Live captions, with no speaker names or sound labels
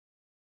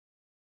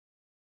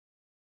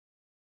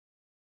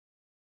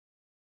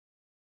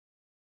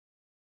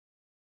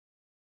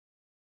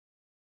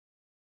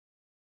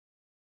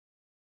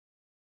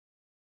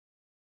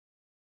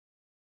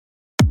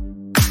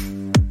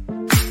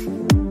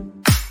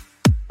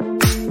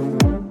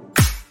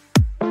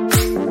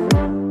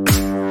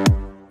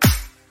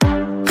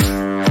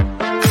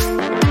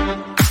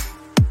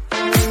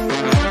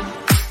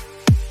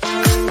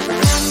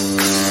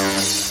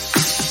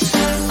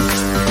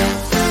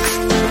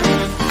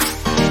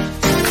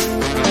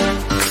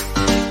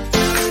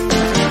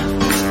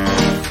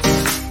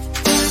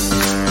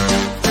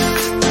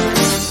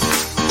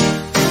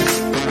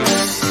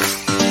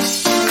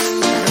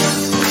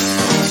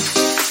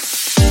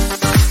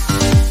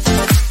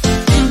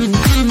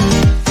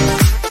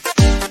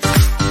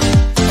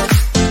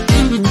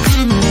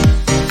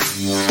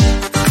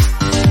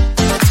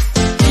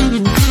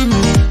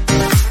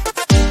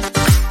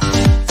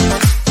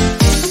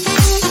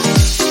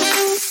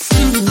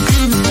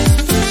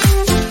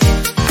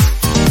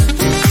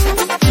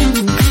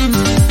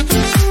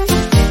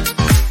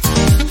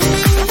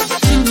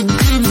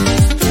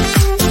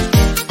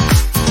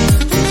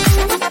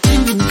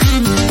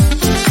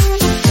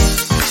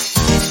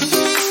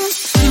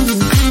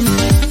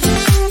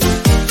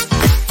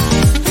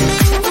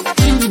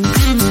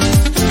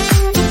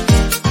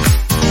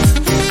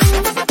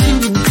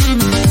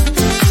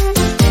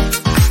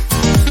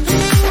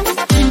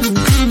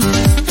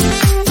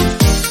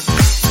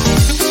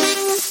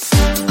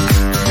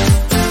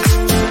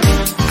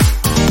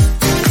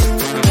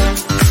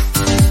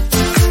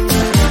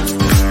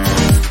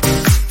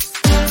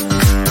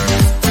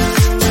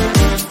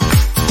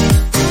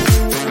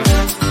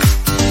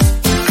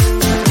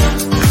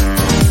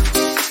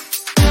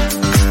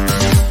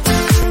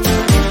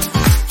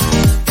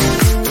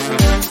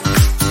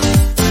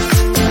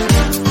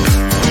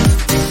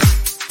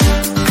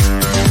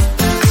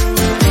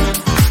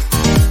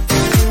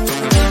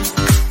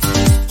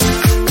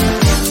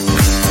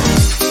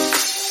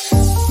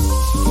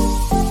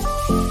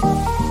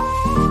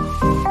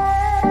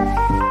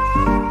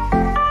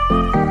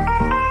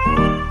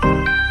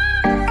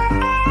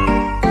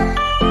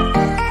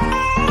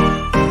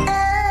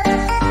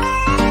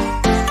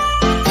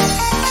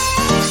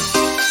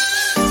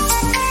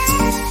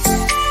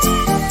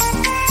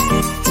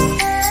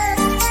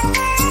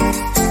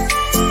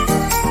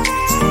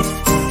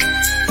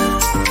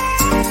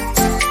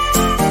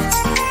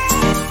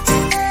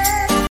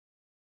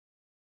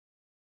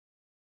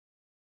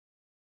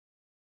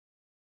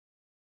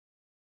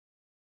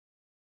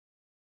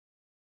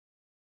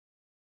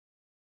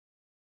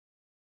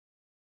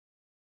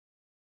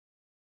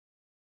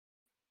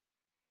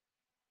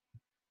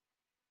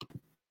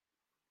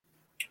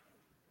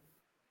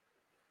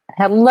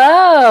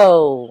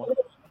Hello.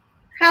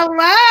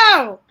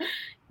 Hello.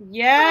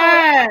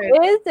 Yes.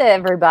 How is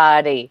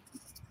everybody?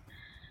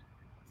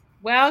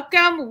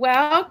 Welcome.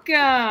 Let's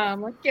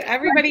get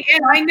everybody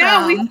in. I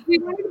know we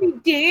want to be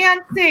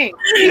dancing.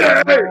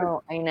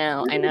 I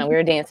know. We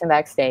were dancing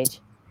backstage.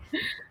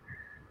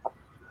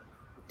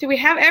 Do we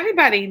have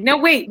everybody? No,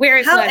 wait. Where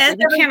is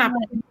Leslie? We cannot.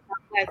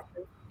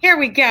 Here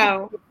we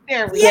go.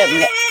 There we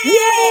go.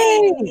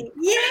 Yay!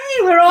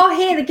 We're all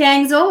here. The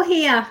gang's all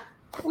here.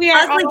 We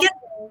are Leslie, get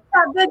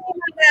that good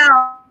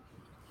now.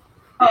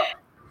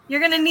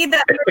 You're going to need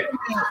that.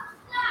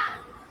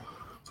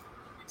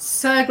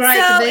 So great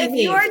to be here. So if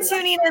you are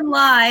tuning in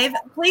live,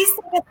 please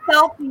take a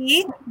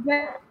selfie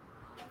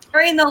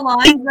during the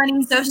launch.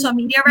 Running social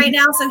media right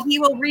now, so he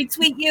will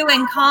retweet you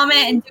and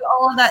comment and do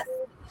all of that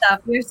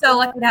stuff. We're so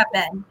lucky to have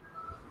Ben.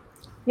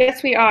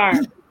 Yes, we are.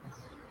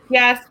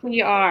 Yes,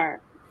 we are.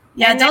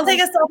 Yeah, don't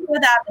take a selfie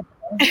with that.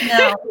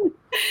 No.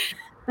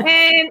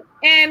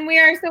 and we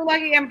are so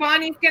lucky. And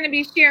Bonnie's going to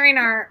be sharing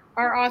our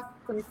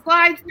awesome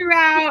slides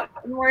throughout.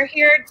 And we're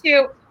here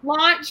to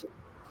launch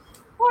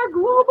our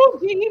global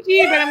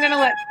GEG, but I'm going to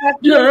let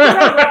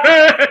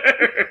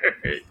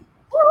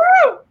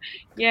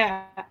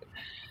yeah.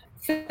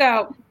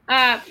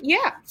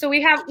 So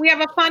we have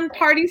a fun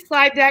party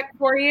slide deck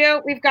for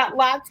you. We've got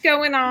lots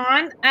going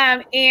on,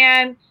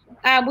 and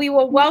we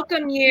will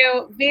welcome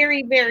you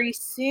very, very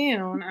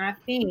soon, I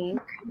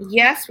think.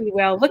 Yes, we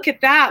will. Look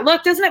at that.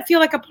 Look, doesn't it feel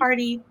like a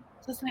party?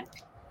 Doesn't it?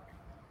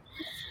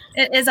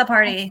 It is a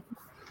party.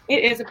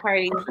 It is a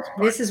party.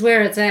 This is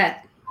where it's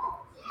at.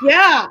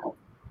 Yeah.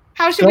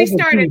 How should we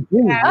start it?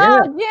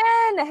 Oh,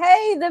 Jen.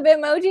 Hey, the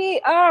Bitmoji.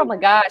 Oh, my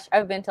gosh.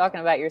 I've been talking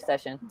about your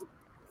session.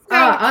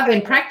 I've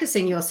been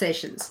practicing your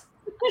sessions.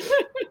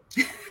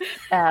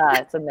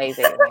 It's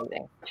amazing.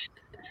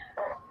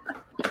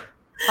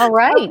 All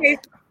right. Okay.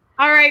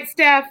 All right,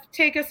 Steph,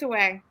 take us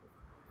away.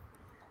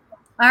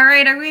 All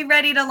right, are we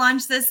ready to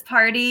launch this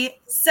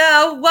party?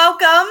 So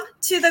welcome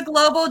to the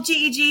Global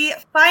GEG.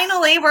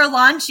 Finally, we're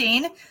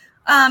launching.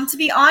 To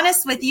be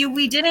honest with you,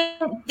 we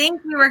didn't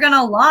think we were going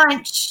to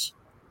launch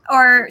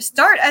or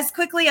start as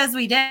quickly as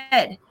we did.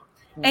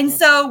 Mm-hmm. And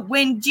so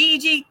when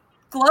GEG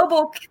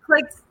Global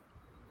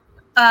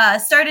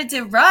started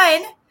to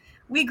run,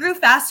 we grew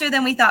faster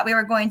than we thought we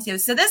were going to.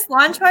 So this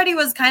launch party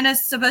was kind of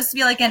supposed to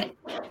be like an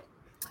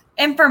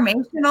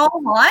informational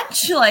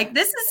launch. Like,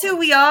 this is who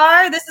we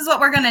are. This is what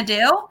we're going to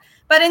do.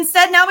 But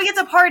instead, now we get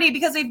to party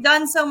because we've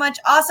done so much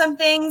awesome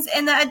things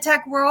in the ed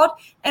tech world,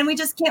 and we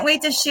just can't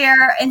wait to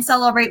share and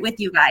celebrate with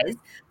you guys.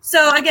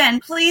 So again,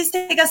 please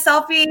take a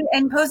selfie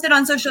and post it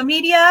on social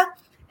media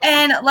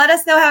and let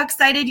us know how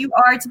excited you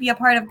are to be a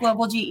part of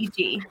Global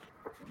GEG.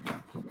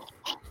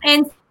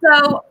 And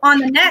so on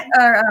the next,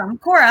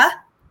 Cora.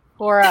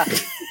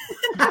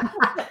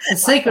 A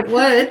secret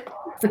word.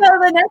 So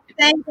the next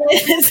thing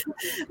is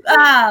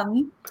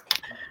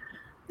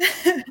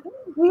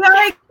we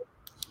are a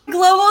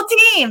global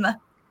team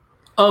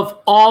of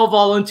all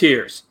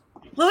volunteers.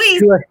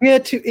 Louise, who are here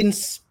to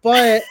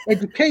inspire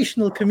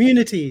educational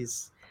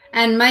communities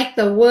and make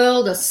the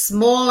world a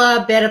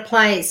smaller, better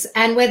place.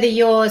 And whether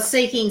you're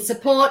seeking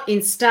support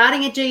in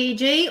starting a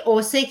GEG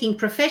or seeking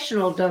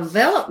professional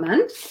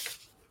development,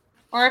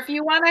 or if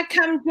you want to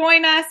come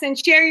join us and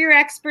share your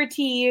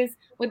expertise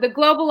with the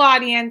global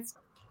audience,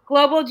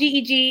 Global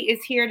GEG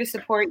is here to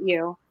support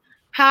you.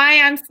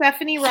 Hi, I'm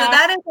Stephanie Ross. So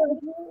that is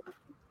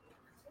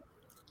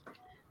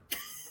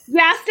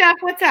yeah, Steph,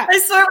 what's up? I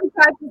swear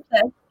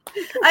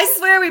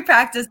we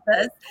practiced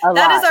this.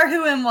 That is our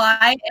who and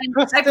why. And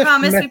I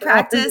promise we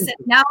practiced it.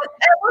 Now it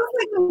looks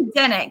like we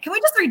didn't. Can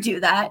we just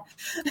redo that?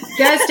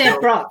 Go,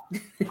 Steph Roth.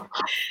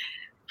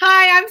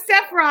 Hi, I'm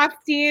Steph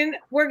Rothstein.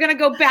 We're going to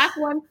go back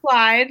one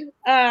slide.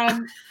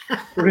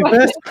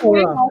 Reverse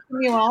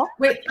welcome you all.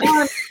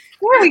 There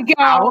we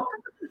go.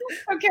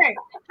 Okay.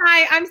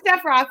 Hi, I'm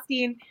Steph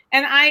Rothstein,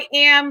 and I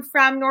am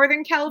from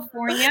Northern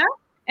California,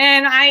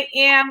 and I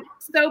am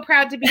so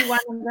proud to be one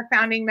of the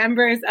founding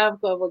members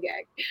of Global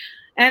GEG.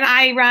 And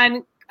I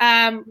run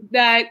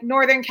the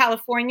Northern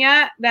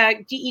California,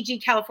 the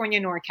GEG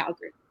California NorCal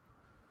group.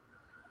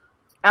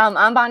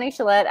 I'm Bonnie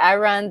Chalette. I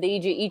run the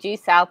GEG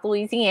South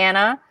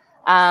Louisiana.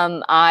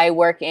 I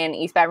work in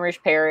East Baton Rouge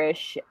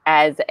Parish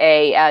as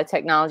a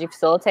technology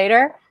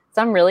facilitator.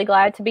 So I'm really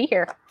glad to be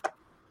here.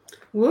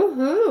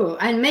 Woohoo!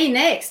 And me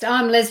next.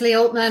 I'm Leslie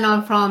Altman.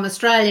 I'm from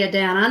Australia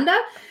Down Under,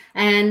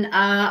 and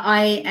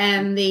I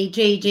am the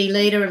GEG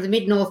leader of the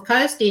Mid-North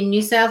Coast in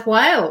New South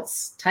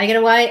Wales. Take it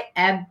away,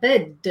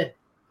 Abid.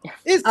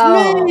 It's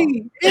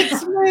me!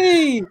 It's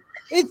me!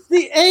 It's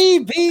the A,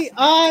 B,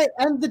 I,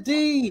 and the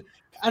D.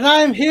 And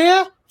I'm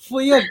here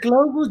for your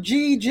Global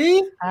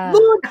GEG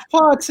launch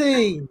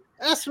party.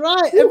 That's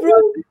right.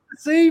 Everyone can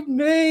see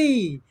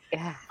me.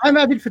 Yeah. I'm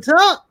Abid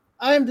Fatah.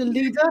 I am the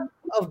leader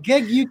of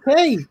GEG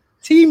UK.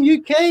 Team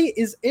UK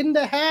is in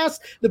the house.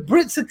 The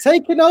Brits are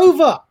taking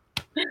over.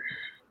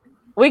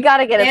 We got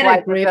to get his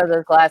wife to throw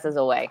those glasses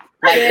away.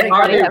 Really?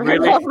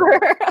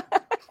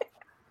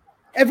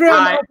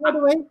 Everyone, by the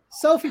way,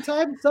 selfie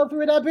time. Selfie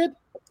with Abid.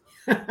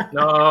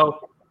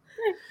 No.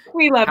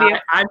 We love you.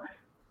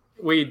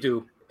 We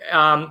do.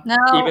 No.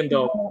 Even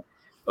though.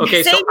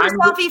 Okay, Save so your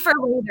selfie for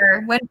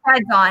later when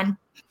Fred's on.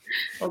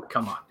 Oh,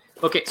 come on.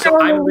 Okay,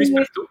 so I'm Luis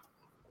Pertus.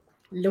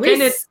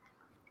 Luis.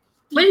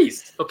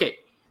 Please. Okay,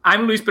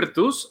 I'm Luis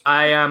Pertus.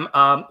 I am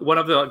one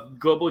of the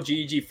global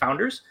GEG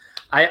founders.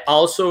 I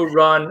also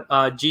run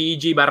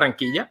GEG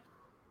Barranquilla.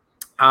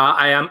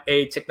 I am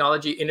a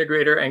technology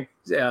integrator and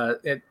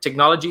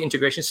technology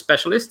integration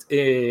specialist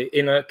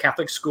in a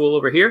Catholic school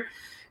over here.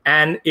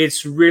 And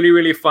it's really,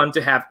 really fun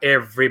to have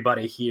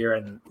everybody here,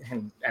 and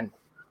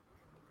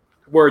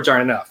words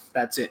aren't enough.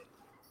 That's it.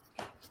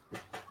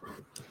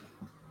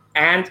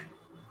 And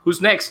who's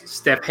next?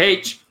 Steph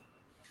H.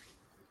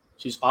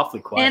 She's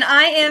awfully quiet. And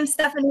I am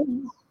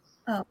Stephanie.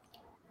 Oh.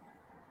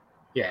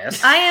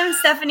 Yes. I am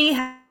Stephanie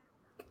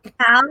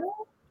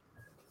Howell.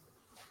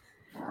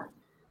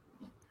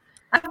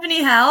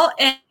 Stephanie Howell.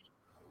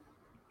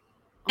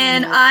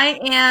 And I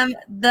am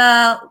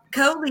the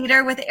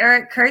co-leader with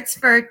Eric Kurtz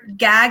for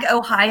GAG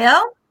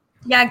Ohio.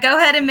 Yeah, go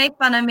ahead and make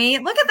fun of me.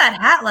 Look at that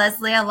hat,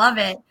 Leslie. I love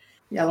it.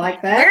 You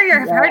like that? Wear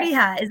your party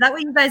hat. Is that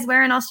what you guys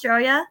wear in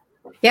Australia?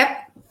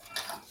 Yep.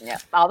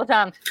 Yep, all the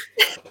time.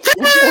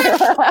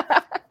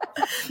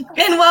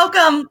 And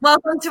welcome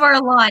to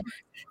our launch.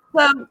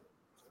 So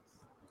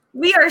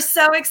we are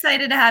so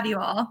excited to have you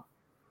all.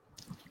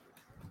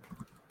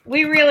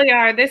 We really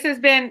are. This has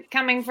been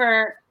coming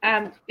for,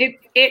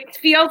 it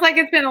feels like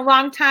it's been a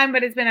long time,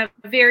 but it's been a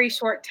very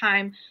short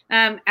time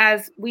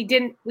as we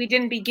didn't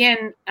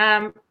begin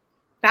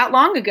that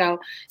long ago.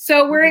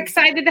 So we're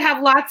excited to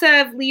have lots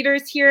of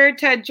leaders here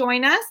to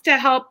join us to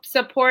help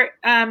support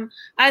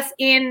us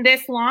in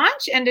this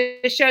launch and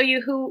to show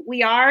you who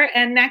we are.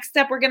 And next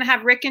up, we're going to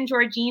have Rick and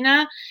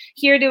Georgina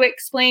here to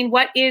explain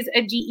what is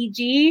a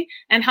GEG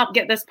and help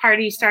get this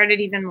party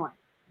started even more.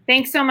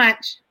 Thanks so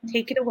much.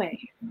 Take it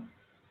away.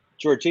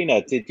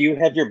 Georgina, did you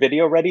have your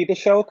video ready to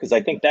show? Because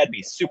I think that'd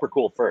be super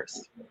cool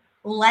first.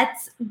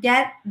 Let's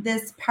get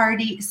this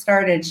party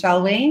started,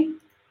 shall we?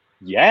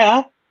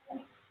 Yeah.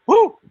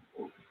 Woo!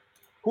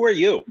 Who are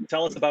you?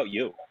 Tell us about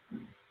you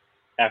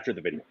after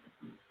the video.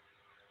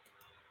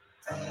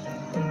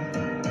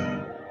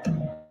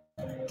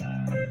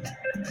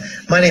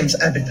 My name's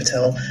Abid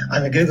Patel.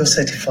 I'm a Google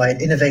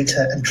certified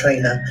innovator and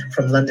trainer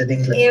from London,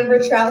 England. Amber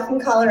Trout from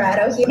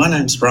Colorado. My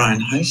name's Brian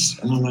Hayes,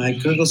 and I'm a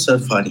Google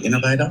certified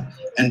innovator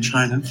and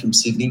trainer from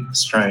Sydney,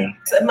 Australia.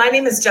 So my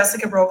name is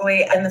Jessica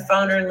Brogley. I'm the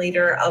founder and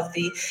leader of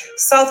the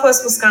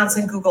Southwest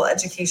Wisconsin Google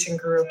Education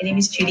Group. My name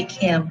is Judy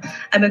Kim.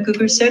 I'm a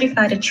Google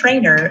certified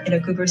trainer and a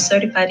Google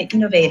certified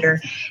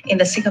innovator in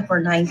the Singapore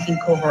 19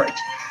 cohort.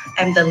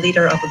 I'm the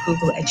leader of a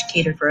Google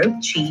Educator Group,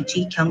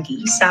 GEG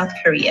Gyeonggi, South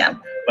Korea.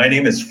 My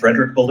name is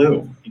Frederick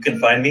Ballou. You can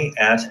find me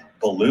at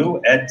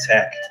Ballou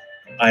EdTech.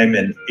 I'm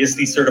an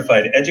ISTE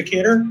certified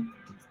educator,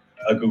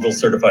 a Google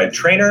certified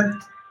trainer,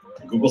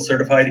 a Google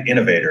certified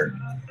innovator.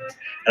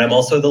 And I'm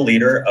also the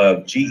leader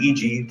of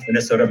GEG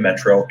Minnesota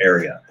Metro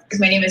area.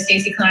 My name is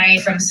Stacey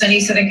Klein from sunny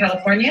Southern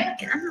California.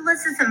 I'm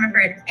Melissa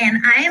Summerford,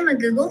 and I am a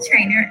Google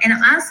trainer and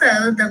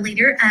also the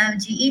leader of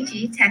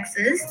GEG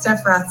Texas.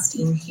 Steph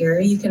Rothstein here.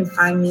 You can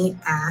find me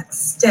at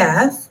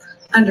Steph_EdTech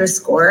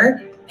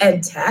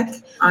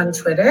on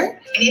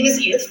Twitter. My name is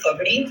Edith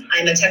Fogarty.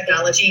 I'm a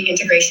technology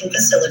integration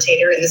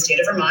facilitator in the state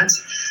of Vermont.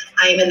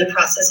 I am in the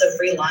process of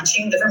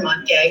relaunching the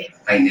Vermont GEG.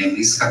 My name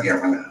is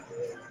Javier Bala.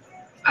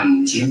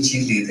 I'm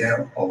GMG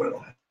leader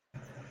Obregón.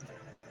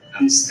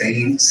 I'm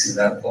staying in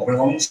Ciudad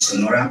Obregón,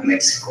 Sonora,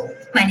 Mexico.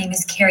 My name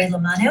is Carrie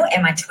Lamano,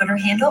 and my Twitter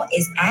handle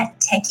is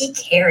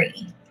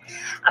 @TechieCarrie.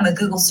 I'm a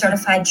Google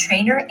certified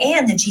trainer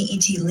and the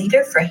GEG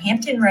leader for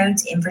Hampton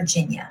Roads in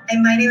Virginia.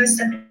 And my name is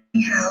Stephanie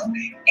Howell,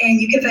 and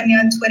you can find me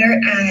on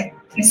Twitter at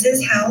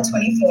Mrs.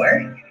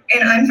 Howell24.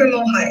 And I'm from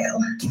Ohio.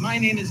 My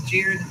name is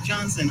Jared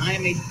Johnson. I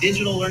am a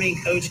digital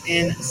learning coach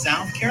in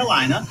South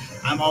Carolina.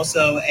 I'm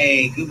also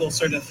a Google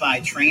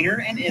certified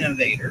trainer and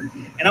innovator.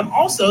 And I'm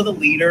also the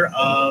leader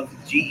of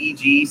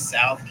GEG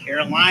South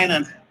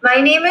Carolina. My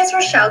name is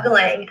Rochelle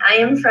Galang. I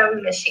am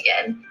from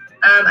Michigan.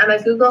 I'm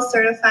a Google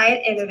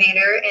certified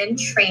innovator and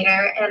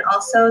trainer and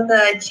also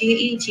the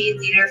GEG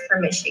leader for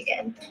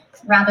Michigan.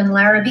 Robin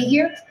Larrabee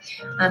here.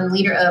 I'm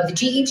leader of the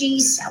GEG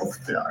South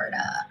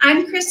Florida.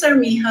 I'm Chris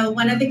Armijo,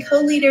 one of the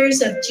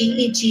co-leaders of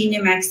GEG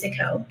New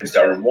Mexico. I'm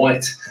Darren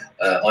White.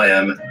 I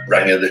am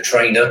Ranger the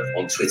trainer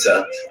on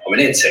Twitter. I'm an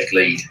EdTech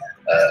lead,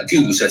 a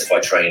Google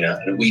certified trainer,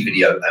 and a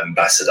WeVideo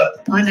ambassador.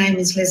 My name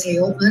is Leslie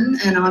Altman,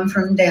 and I'm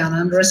from Down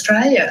Under,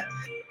 Australia.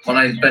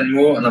 My name's Ben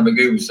Moore, and I'm a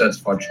Google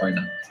certified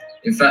trainer.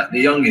 In fact, the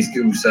youngest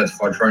Google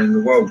certified trainer in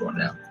the world right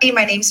now. Hey,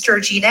 my name's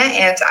Georgina,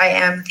 and I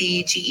am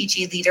the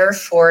GEG leader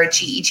for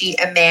GEG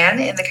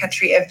Amman in the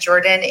country of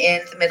Jordan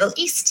in the Middle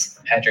East.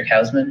 Patrick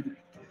Hausman,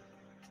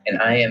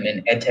 and I am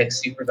an EdTech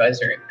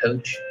supervisor and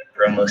coach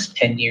for almost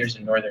 10 years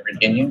in Northern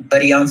Virginia.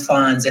 Buddy, I'm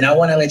Fonz, and I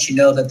want to let you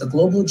know that the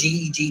global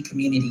GEG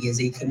community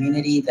is a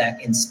community that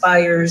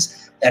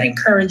inspires, that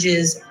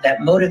encourages, that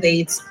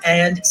motivates,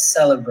 and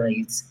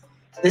celebrates.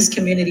 This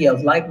community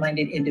of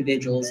like-minded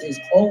individuals is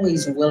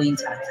always willing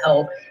to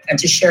help and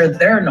to share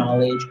their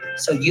knowledge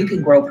so you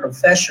can grow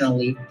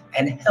professionally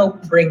and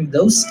help bring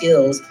those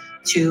skills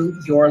to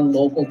your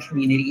local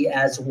community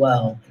as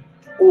well.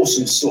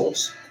 Awesome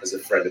source, as a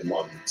friend of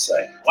mine would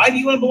say. Why do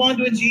you want to belong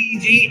to a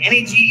GEG?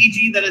 Any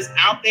GEG that is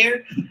out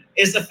there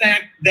is the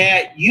fact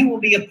that you will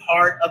be a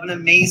part of an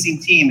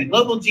amazing team. At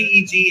Global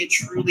GEG, it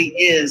truly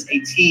is a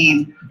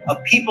team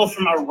of people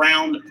from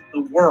around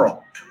the world.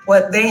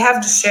 What they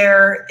have to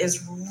share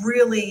is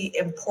really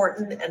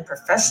important and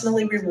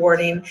professionally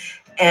rewarding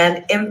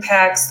and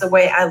impacts the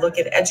way I look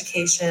at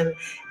education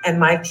and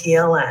my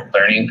PLN.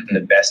 Learning from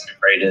the best and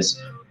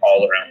brightest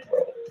all around the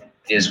world.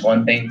 It is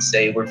one thing to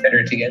say we're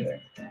better together.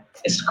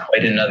 It's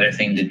quite another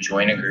thing to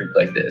join a group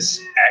like this,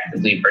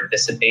 actively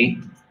participate,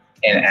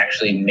 and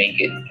actually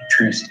make it a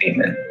true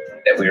statement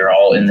that we are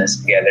all in this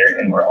together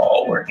and we're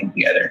all working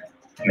together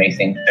to make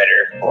things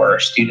better for our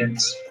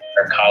students,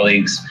 our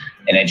colleagues,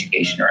 and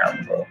education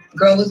around the world.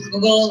 Grow with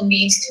Google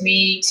means to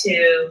me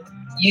to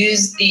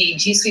use the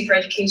G Suite for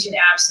Education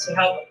apps to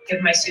help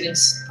give my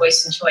students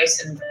voice and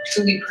choice and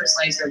truly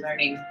personalize their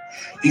learning.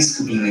 This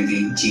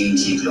community,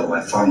 GEG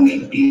Global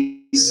Forming,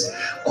 is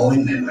all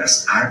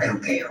members are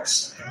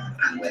educators,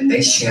 and when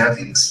they share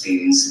their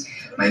experience,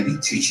 my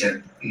big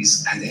teacher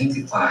is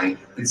identified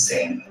with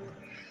them.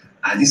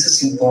 And this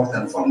is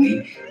important for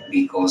me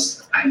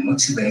because I'm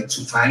motivated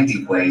to find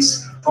the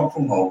ways to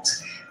promote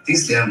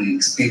this learning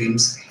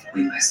experience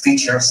with my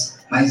teachers,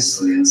 my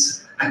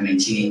students, and my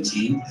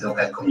GEG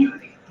local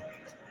community.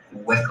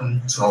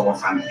 Welcome to our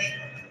family.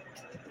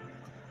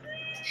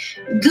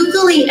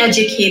 Googly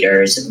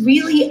educators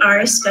really are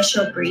a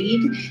special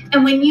breed,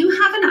 and when you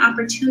have an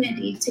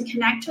opportunity to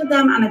connect with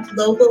them on a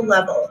global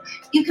level,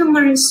 you can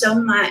learn so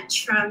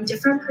much from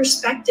different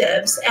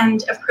perspectives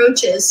and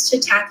approaches to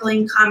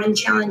tackling common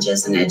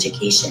challenges in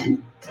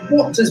education.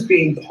 What does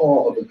being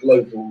part of a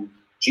global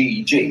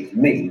GEG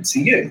mean to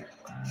you?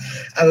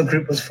 Our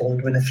group was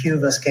formed when a few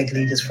of us GEG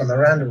leaders from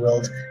around the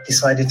world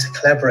decided to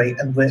collaborate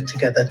and work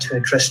together to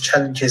address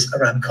challenges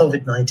around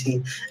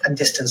COVID-19 and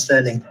distance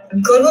learning.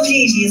 Global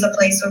GEG is a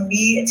place where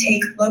we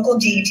take local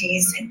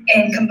GEGs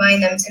and combine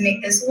them to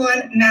make this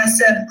one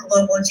massive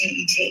global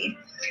GEG.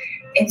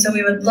 And so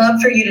we would love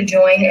for you to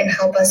join and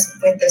help us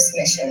with this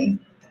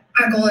mission.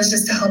 Our goal is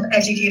just to help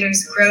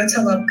educators grow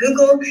to love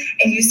Google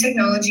and use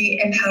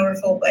technology in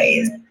powerful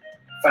ways.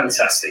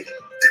 Fantastic.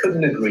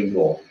 Couldn't agree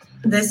more.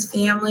 This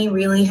family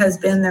really has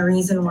been the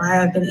reason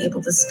why I've been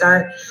able to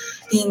start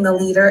being the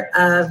leader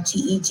of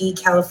GEG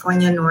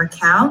California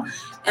NorCal,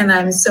 and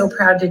I'm so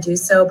proud to do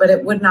so, but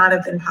it would not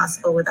have been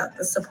possible without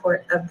the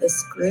support of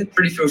this group.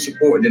 I really feel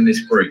supported in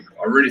this group.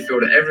 I really feel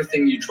that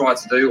everything you try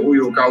to do, all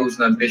your goals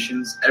and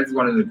ambitions,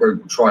 everyone in the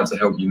group will try to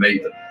help you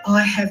meet them.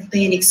 I have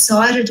been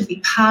excited to be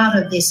part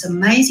of this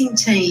amazing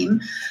team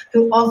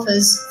who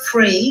offers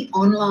free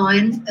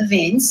online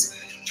events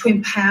to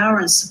empower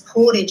and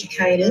support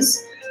educators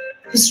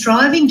who are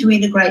striving to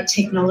integrate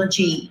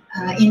technology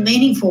in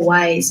meaningful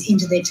ways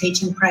into their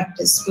teaching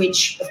practice,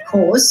 which of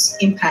course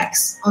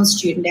impacts on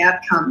student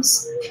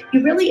outcomes.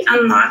 You really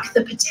unlock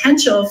the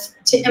potential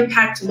to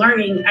impact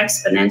learning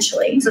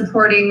exponentially.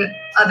 Supporting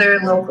other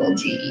local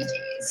GEGs.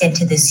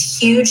 Into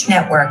this huge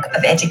network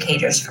of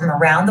educators from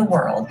around the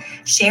world,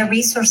 share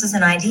resources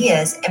and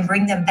ideas, and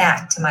bring them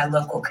back to my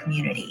local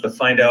community. To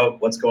find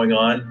out what's going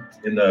on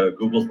in the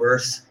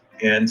Googleverse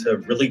and to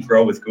really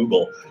grow with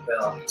Google.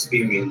 Well,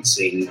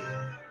 experiencing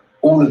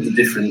all of the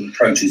different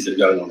approaches that are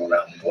going on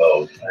around the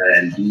world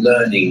and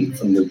learning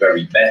from the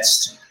very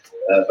best,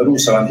 but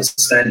also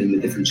understanding the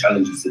different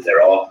challenges that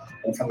there are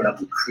and coming up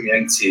with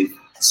creative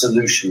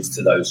solutions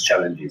to those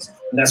challenges.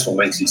 And that's what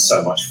makes it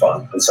so much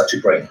fun and such a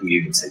great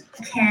community.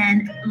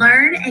 Can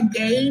learn,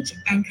 engage,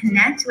 and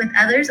connect with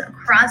others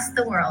across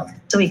the world.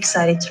 So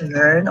excited to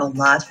learn a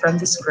lot from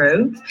this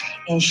group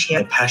and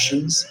share their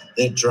passions,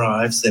 their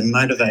drives, their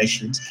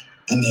motivations,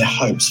 and their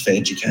hopes for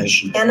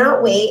education.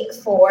 Cannot wait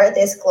for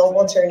this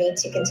global journey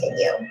to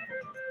continue.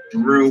 A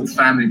real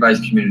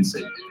family-based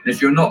community. And if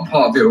you're not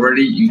part of it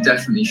already, you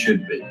definitely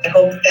should be. I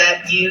hope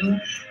that you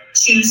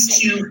choose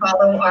to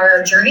follow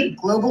our journey.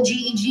 Global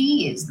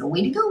GEG is the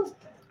way to go.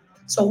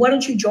 So why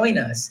don't you join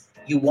us?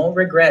 You won't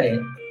regret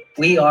it.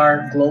 We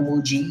are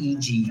Global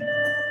GEG.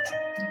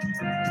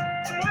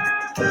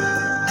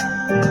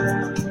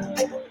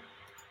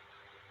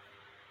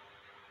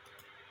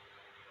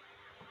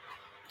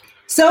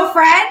 So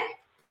Fred?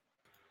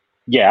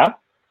 Yeah,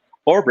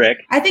 or Rick.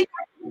 I think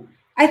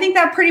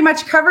that pretty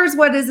much covers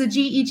what is a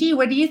GEG.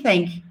 What do you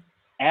think?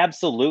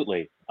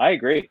 Absolutely, I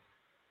agree.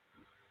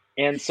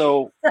 And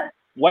so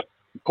what,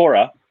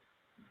 Cora,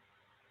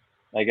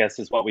 I guess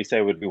is what we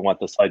say when we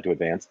want the slide to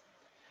advance.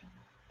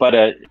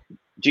 But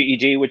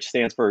GEG, which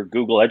stands for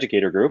Google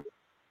Educator Group,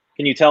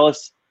 can you tell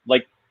us,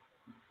 like,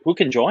 who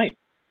can join?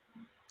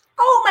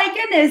 Oh my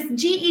goodness,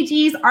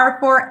 GEGs are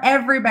for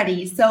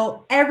everybody.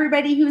 So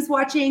everybody who's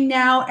watching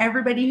now,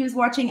 everybody who's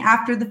watching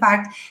after the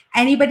fact,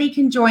 anybody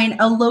can join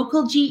a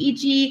local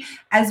GEG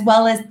as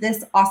well as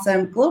this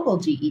awesome global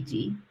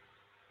GEG.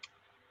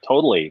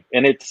 Totally.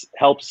 And it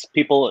helps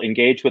people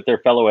engage with their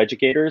fellow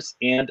educators.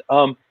 And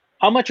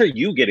how much are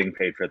you getting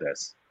paid for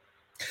this?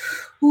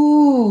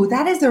 Ooh,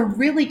 that is a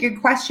really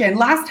good question.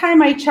 Last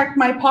time I checked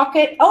my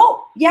pocket,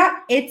 oh, yeah,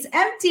 it's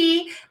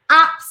empty.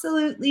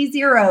 Absolutely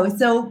zero.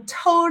 So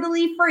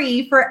totally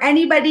free for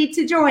anybody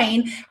to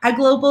join a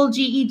global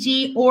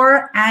GEG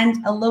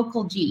and a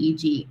local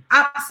GEG.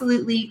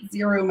 Absolutely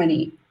zero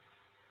money.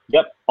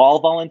 Yep, all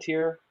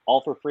volunteer,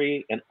 all for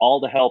free, and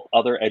all to help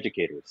other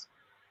educators.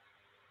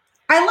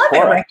 I love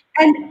it, Rick.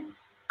 And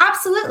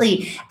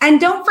absolutely. And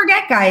don't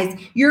forget, guys,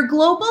 your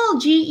global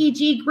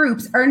GEG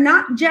groups are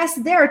not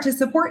just there to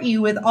support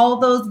you with all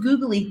those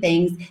googly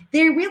things.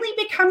 They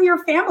really become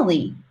your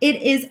family.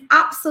 It is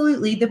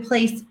absolutely the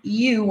place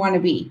you want to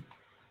be.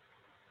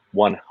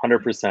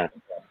 100%.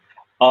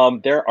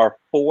 There are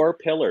 4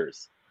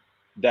 pillars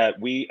that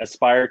we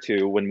aspire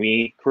to when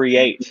we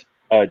create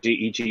a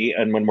GEG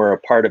and when we're a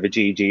part of a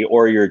GEG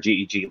or you're a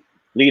GEG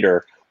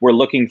leader. We're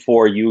looking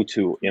for you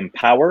to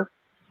empower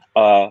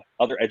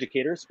other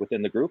educators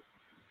within the group.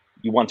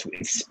 You want to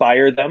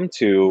inspire them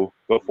to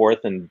go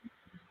forth and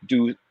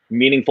do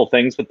meaningful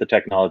things with the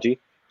technology.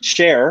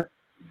 Share.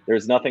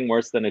 There's nothing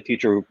worse than a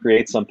teacher who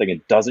creates something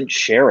and doesn't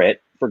share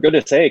it. For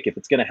goodness sake, if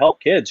it's going to help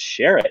kids,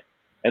 share it.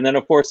 And then,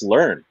 of course,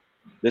 learn.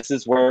 This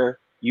is where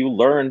you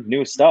learn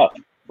new stuff.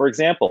 For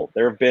example,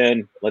 there have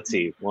been,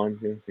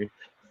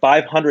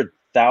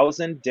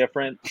 500,000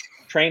 different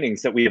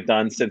trainings that we have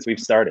done since we've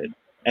started.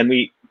 And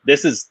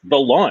this is the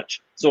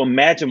launch. So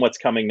imagine what's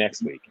coming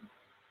next week.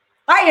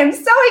 I am so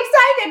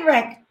excited,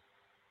 Rick.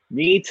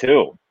 Me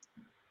too.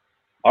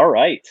 All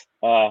right.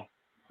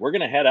 We're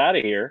going to head out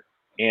of here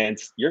and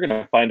you're going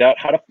to find out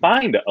how to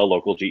find a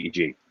local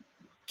GEG.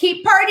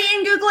 Keep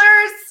partying,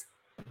 Googlers.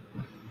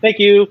 Thank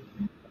you.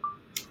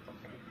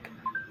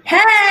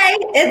 Hey,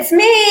 it's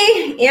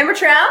me, Amber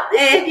Trout.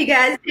 And if you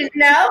guys didn't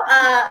know,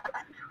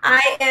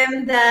 I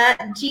am the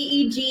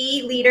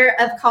GEG leader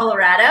of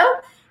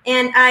Colorado.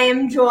 And I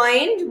am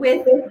joined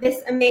with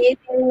this amazing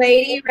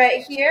lady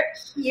right here.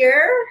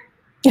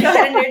 Go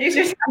ahead and introduce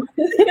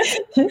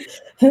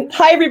yourself.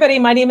 Hi, everybody.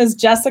 My name is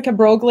Jessica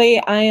Brogley.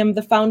 I am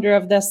the founder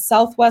of the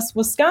Southwest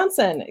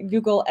Wisconsin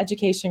Google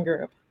Education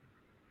Group.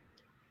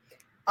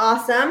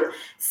 Awesome.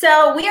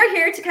 So we are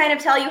here to kind of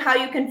tell you how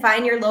you can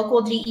find your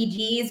local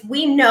GEGs.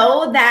 We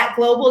know that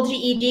global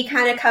GEG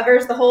kind of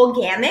covers the whole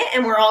gamut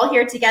and we're all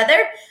here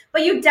together,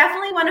 but you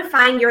definitely want to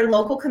find your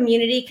local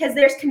community because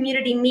there's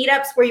community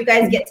meetups where you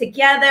guys get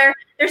together.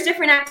 There's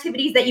different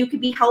activities that you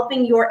could be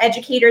helping your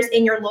educators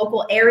in your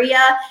local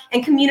area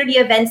and community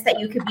events that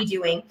you could be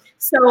doing.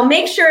 So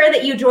make sure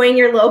that you join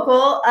your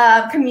local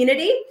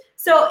community.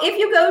 So if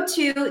you go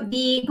to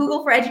the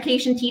Google for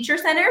Education Teacher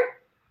Center,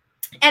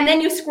 and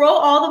then you scroll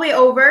all the way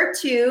over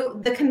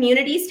to the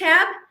Communities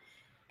tab.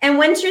 And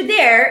once you're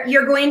there,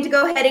 you're going to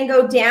go ahead and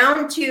go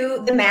down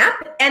to the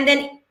map and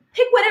then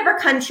pick whatever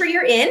country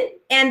you're in.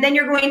 And then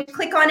you're going to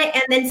click on it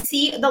and then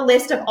see the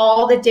list of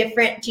all the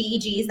different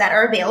GEGs that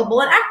are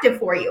available and active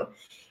for you.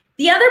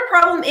 The other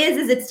problem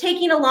is it's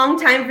taking a long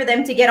time for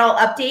them to get all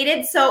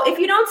updated. So if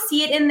you don't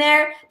see it in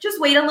there,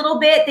 just wait a little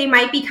bit. They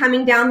might be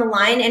coming down the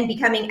line and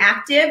becoming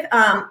active.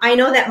 I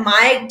know that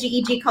my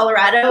GEG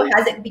Colorado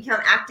hasn't become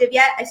active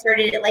yet. I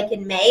started it like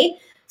in May.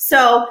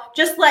 So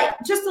just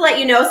to let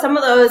you know, some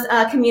of those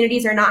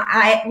communities are not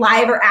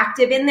live or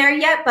active in there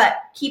yet, but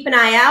keep an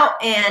eye out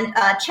and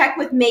check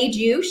with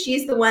Mayju.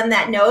 She's the one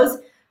that knows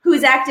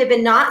who's active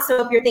and not.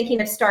 So if you're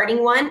thinking of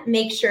starting one,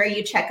 make sure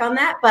you check on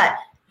that. But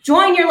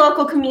join your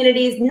local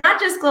communities, not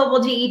just global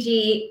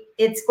GEG.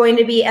 It's going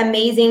to be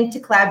amazing to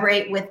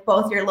collaborate with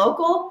both your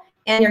local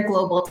and your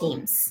global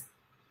teams.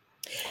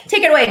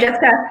 Take it away,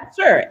 Jessica.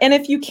 Sure. And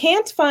if you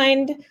can't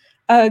find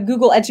a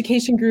Google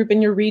Education Group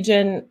in your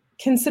region,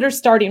 consider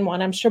starting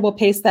one. I'm sure we'll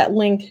paste that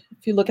link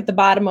if you look at the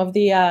bottom of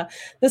the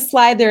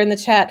slide there in the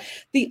chat.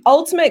 The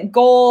ultimate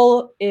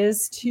goal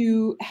is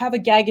to have a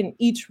GEG in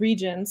each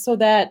region so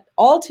that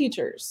all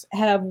teachers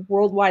have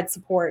worldwide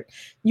support.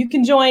 You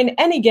can join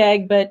any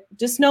GEG, but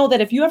just know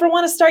that if you ever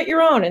want to start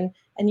your own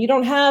and you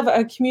don't have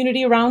a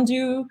community around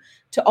you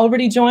to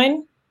already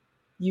join,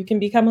 you can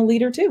become a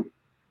leader too.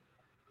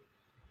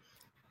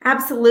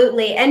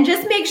 Absolutely. And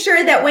just make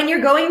sure that when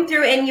you're going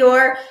through and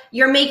you're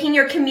making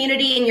your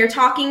community and you're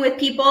talking with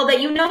people, that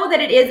you know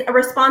that it is a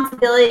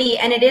responsibility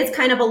and it is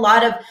kind of a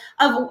lot of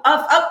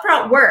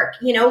upfront work.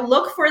 You know,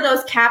 look for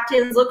those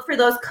captains, look for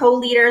those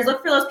co-leaders,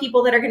 look for those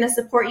people that are going to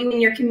support you in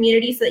your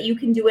community so that you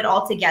can do it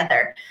all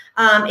together.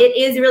 It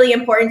is really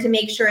important to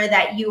make sure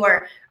that you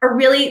are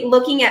really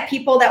looking at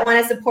people that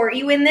want to support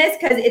you in this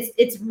because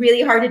it's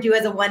really hard to do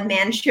as a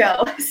one-man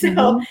show.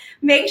 So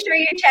make sure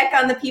you check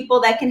on the people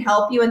that can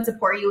help you and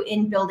support you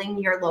in building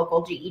your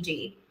local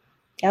GEG.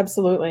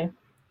 Absolutely.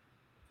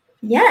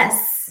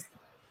 Yes.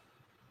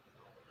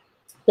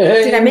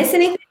 Hey. Did I miss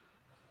anything?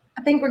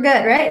 I think we're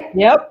good, right?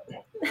 Yep.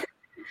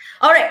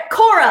 All right,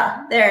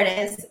 Cora. There it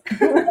is.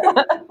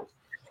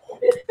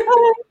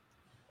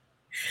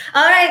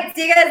 All right,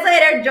 see you guys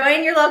later.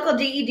 Join your local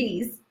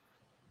GEGs.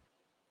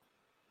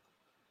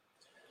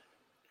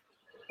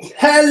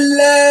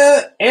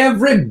 Hello,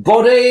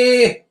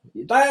 everybody.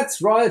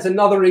 That's right,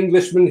 another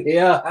Englishman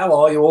here. How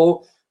are you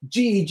all?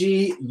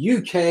 GEG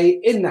UK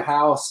in the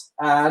house,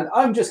 and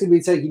I'm just going to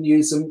be taking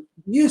you some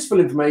useful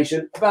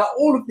information about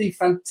all of the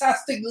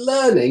fantastic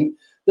learning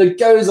that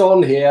goes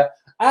on here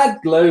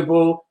at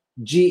Global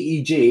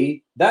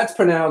GEG. That's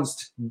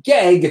pronounced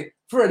GEG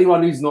for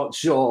anyone who's not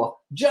sure,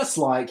 just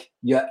like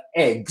your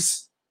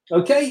eggs.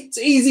 Okay, it's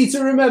easy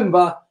to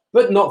remember,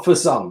 but not for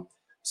some.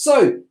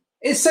 So,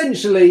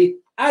 essentially,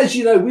 as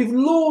you know, we've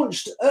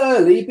launched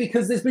early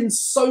because there's been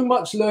so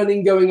much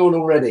learning going on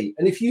already.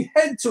 And if you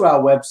head to our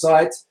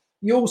website,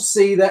 you'll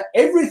see that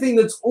everything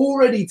that's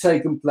already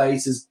taken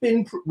place has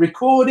been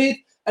recorded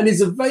and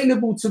is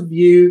available to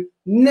view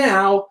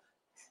now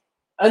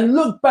and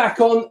look back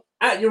on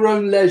at your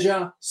own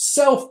leisure,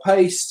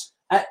 self-paced,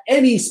 at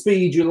any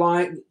speed you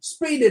like.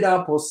 Speed it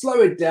up or slow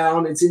it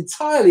down. It's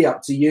entirely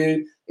up to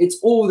you. It's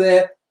all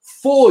there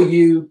for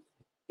you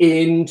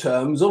in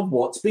terms of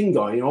what's been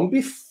going on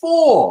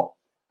before.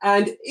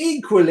 And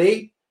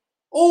equally,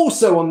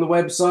 also on the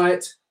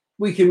website,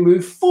 we can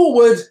move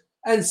forward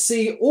and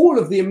see all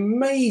of the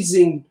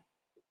amazing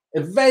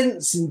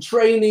events and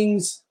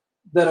trainings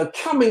that are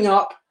coming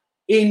up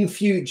in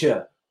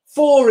future.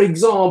 For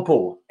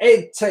example,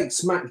 EdTech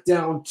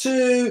Smackdown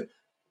 2,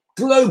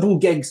 Global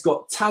GEG's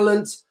Got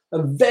Talent,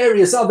 and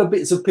various other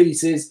bits and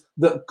pieces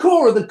that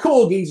Cora the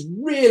Corgi's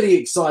really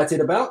excited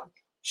about.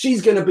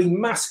 She's going to be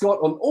mascot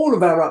on all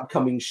of our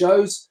upcoming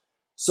shows.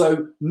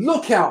 So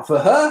look out for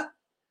her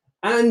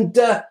and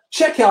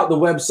check out the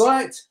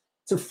website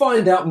to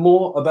find out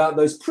more about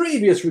those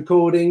previous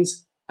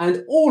recordings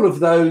and all of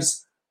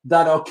those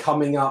that are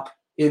coming up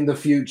in the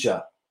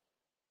future.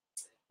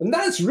 And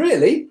that's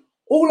really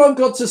all I've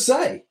got to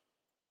say.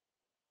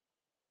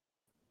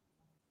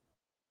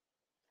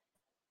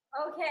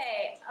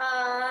 Okay,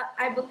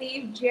 I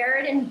believe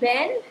Jared and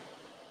Ben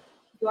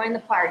join the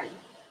party.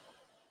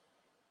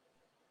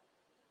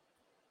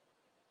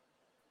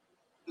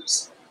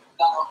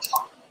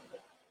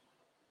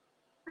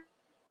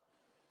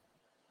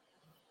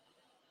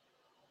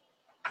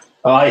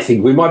 I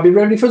think we might be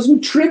ready for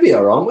some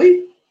trivia, aren't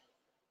we?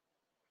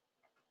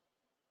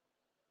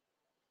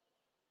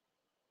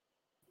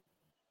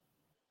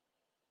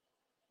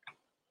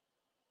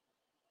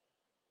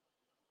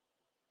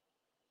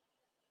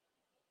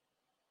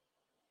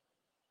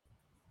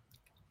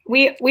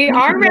 We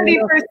are ready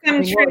for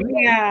some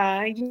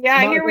trivia.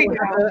 Yeah, here we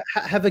go.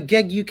 Have a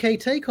GEG UK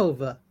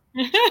takeover.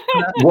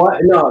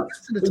 Why not?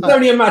 It's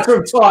only a matter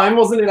of time,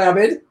 wasn't it,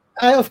 Abid?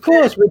 Of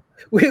course,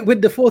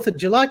 with the 4th of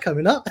July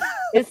coming up.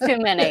 It's too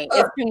many.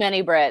 It's too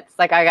many Brits.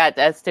 Like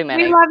that's too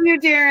many. We love you,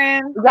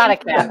 Darren. We gotta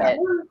cap it.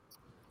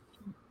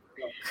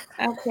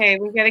 Okay,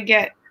 we gotta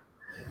get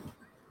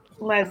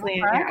Leslie in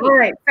here. All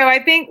right, so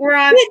I think we're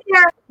on.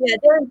 We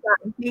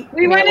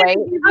want to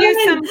give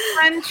you some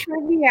fun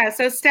trivia.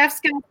 So Steph's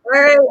gonna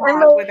start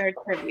with our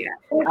trivia.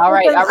 All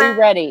right, are we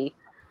ready?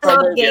 I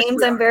love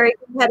games. I'm very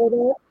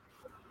competitive.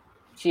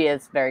 She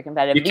is very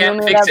competitive. You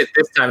can't fix it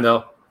this time,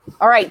 though.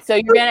 All right, so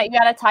you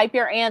gotta type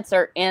your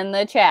answer in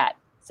the chat.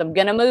 So I'm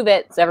gonna move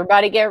it. So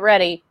everybody get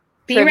ready.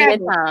 Be Trivia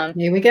ready. time.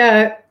 Here we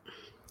go.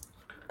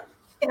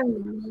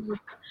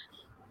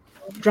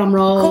 Drum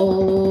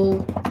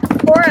roll.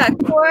 Cora.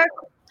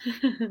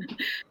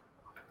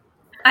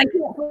 I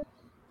can't.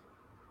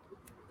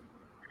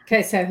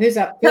 Okay, so who's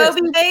up?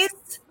 Toby,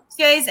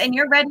 guys, and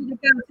you're ready to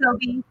go,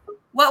 Toby.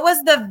 What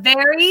was the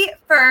very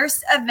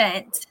first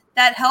event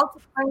that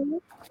helped bring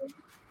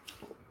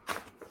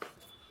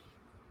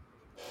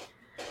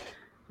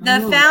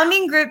the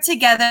founding group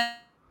together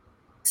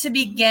to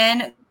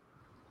begin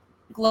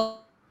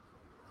Global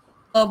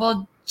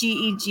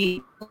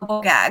GEG,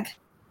 Global GAG?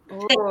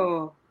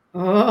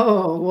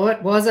 Oh,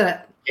 what was it?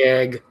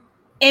 GEG.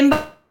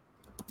 Inbox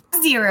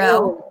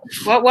 0.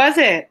 What was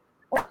it?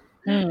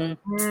 I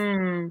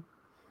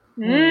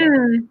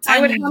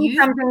would hum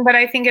something, but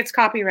I think it's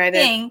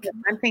copyrighted.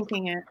 I'm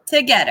thinking it.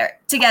 Together.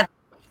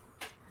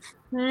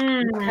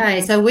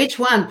 Okay, so which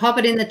one? Pop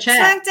it in the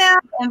chat.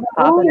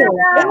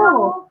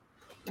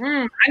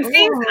 I'm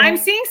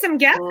seeing some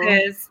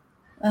guesses.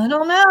 I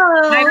don't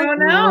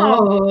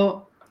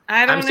know.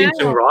 I'm seeing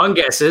some wrong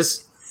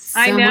guesses.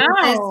 Someone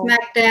says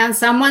Smackdown.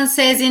 Someone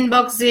says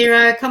Inbox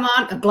 0. Come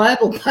on, a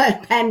global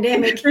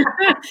pandemic.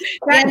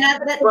 That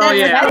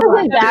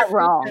isn't that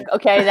wrong.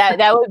 Okay,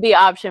 that would be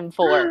option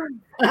 4.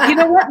 You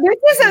know what?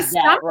 This is a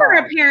stumper,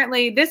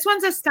 apparently. This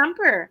one's a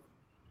stumper.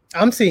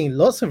 I'm seeing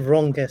lots of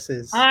wrong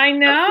guesses. I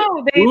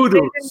know.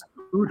 Oodles.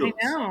 I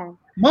know.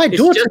 My It's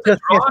daughter just as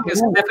wrong as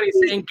Stephanie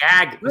saying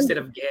GAG instead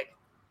of GEG.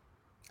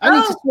 I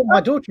need to sort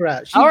my daughter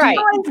out. All right.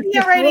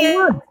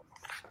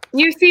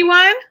 You see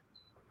one?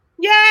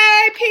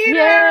 Yay, Peter!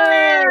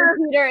 Yay,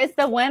 Peter is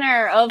the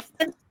winner of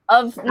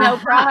no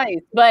prize,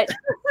 but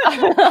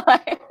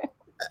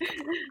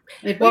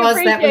it was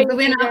the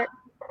winner. Peter.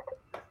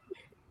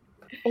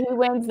 He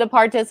wins the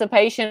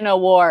participation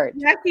award.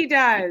 Yes, he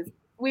does.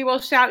 We will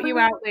shout you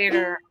out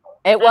later.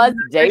 It was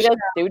Data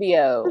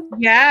Studio.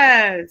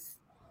 Yes.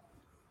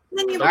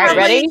 All right,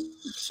 ready?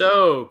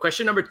 So,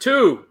 question number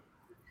 2.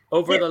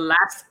 Over the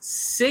last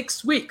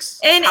 6 weeks,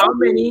 how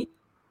many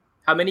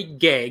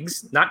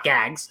GEGs, not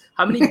gags,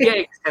 how many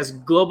GEGs has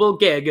Global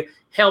GEG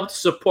helped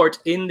support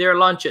in their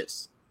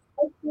launches?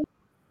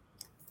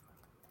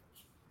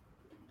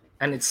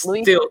 And it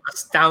still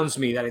astounds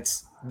me that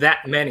it's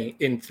that many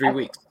in 3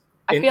 weeks.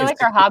 I feel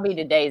like our hobby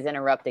today is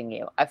interrupting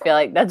you. I feel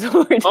like that's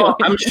what we're doing. Oh,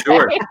 I'm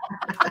sure.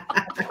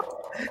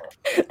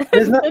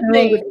 There's nothing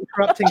wrong with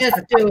interrupting.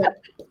 Just do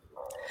it.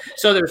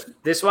 So there's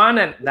this one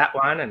and that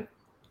one and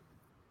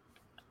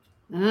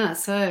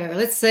So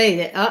let's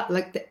see.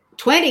 Like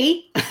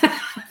 20.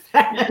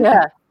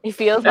 Yeah, it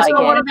feels That's like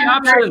not one it. of the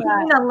options.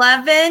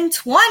 11,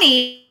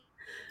 20.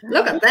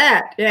 Look at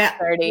that. Yeah.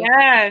 30.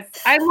 Yes.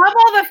 I love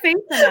all the faith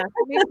in us.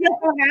 It makes me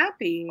so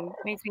happy.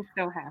 It makes me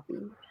so happy.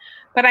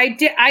 But I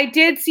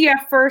did see a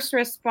first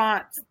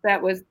response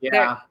that was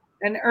there.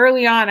 And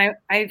early on,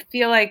 I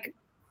feel like,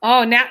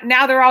 oh,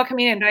 now they're all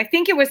coming in. But I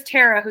think it was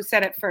Tara who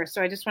said it first.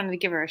 So I just wanted to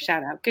give her a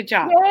shout out. Good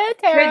job. Yeah,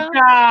 Tara. Good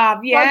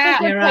job. Yeah.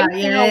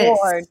 Participation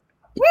award.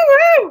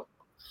 Woo-woo!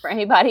 For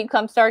anybody who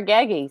comes to our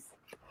Geggies.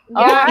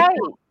 All right.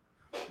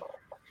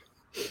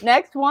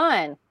 Next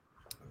one.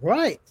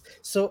 Right.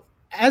 So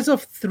as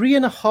of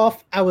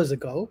 3.5 hours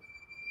ago,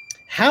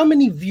 how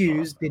many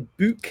views did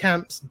Boot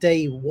Camp's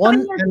day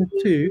 1 and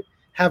 2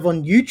 have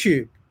on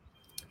YouTube?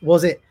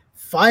 Was it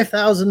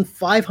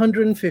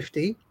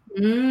 5,550,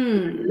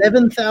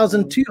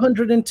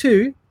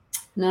 11,202,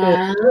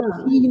 or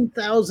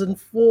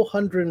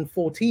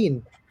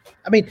 13,414?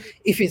 I mean,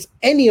 if it's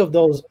any of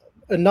those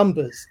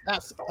numbers,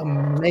 that's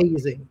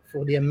amazing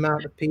for the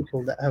amount of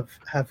people that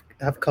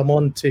have come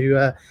on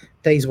to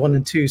days 1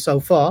 and 2 so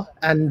far.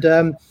 And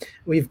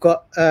we've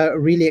got a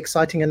really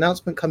exciting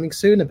announcement coming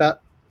soon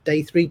about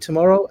day 3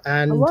 tomorrow,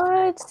 and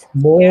more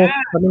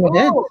coming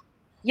ahead.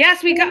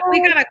 Yes, we got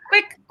a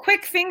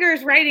quick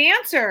fingers right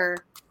answer.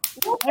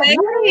 Hey.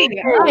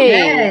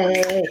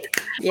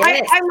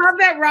 Yes. I love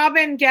that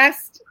Robin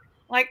guessed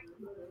like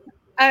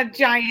a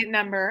giant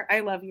number. I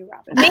love you,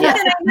 Robin.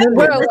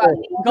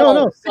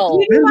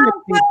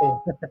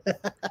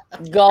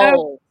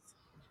 Goals.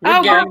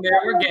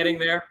 We're getting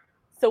there.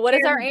 So what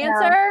is our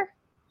answer?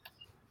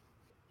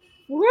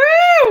 Woo!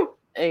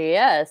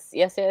 Yes.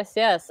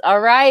 All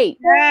right.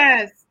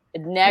 Yes.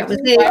 Next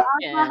question.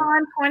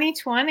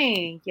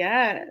 2020.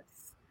 Yes.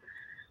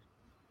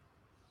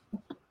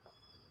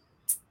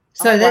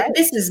 So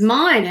this is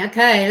mine.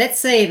 Okay, let's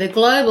see. The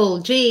global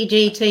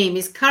GEG team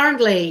is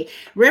currently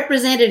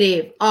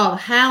representative of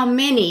how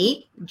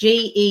many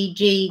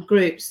GEG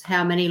groups?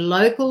 How many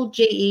local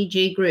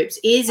GEG groups?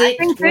 Is it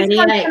 28? This one's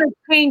going to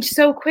change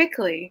so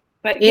quickly.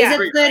 But is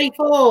it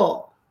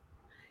 34?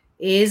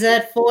 Is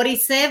it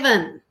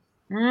 47?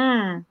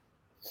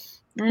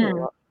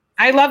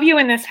 I love you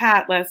in this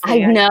hat,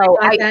 Leslie. I know.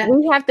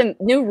 We have to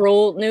new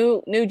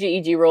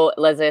GEG rule.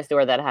 Leslie has to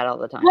wear that hat all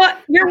the time. Well,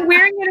 you're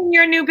wearing it in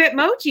your new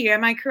Bitmoji.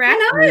 Am I correct?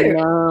 I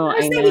know. I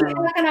was thinking,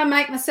 how can I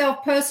make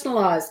myself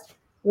personalized?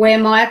 Wear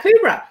my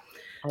Akubra.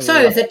 So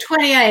is it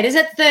 28? Is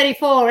it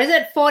 34? Is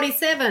it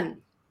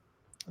 47?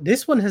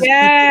 This one has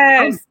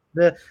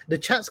the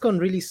chat's gone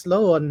really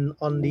slow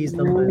on these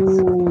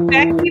numbers.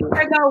 Becky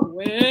for the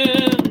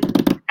win.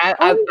 I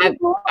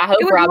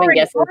hope Robin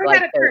guesses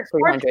like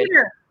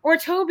 300. Or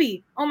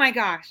Toby. Oh my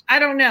gosh. I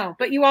don't know,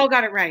 but you all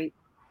got it right.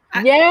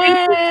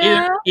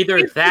 Yeah.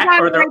 Either that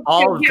or they're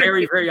all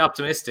very, very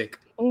optimistic.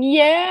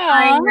 Yeah.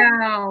 I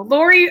know.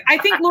 Lori, I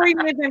think Lori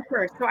may have been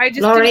first. So I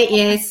just Lori,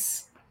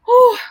 yes.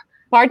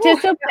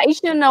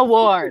 Participation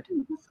award.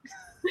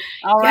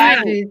 All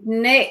right. Who's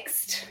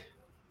next?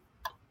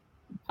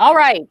 All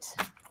right.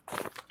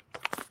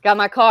 Got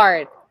my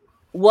card.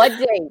 What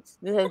date?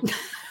 This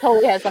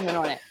totally has something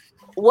on it.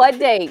 What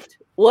date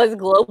was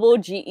Global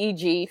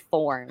GEG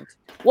formed?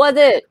 Was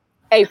it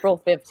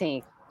April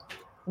 15th,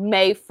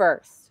 May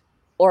 1st,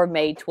 or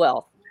May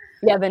 12th?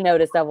 You haven't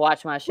noticed I've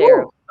watched my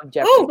share of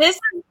Jeopardy. Oh,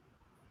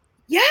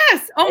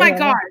 yes. Oh my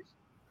gosh.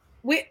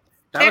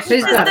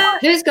 Who's got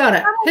it? Who's got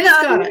it?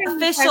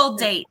 Official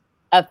date.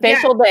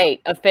 Official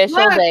date.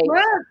 Official date.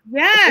 Look,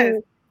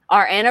 yes.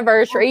 Our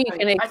anniversary. You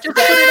can expect.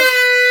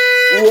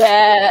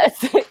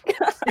 Yes.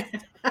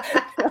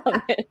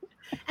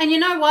 And you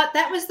know what?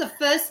 That was the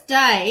first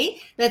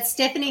day that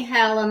Stephanie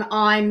Howell and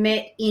I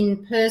met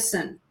in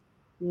person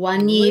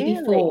 1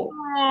 year before.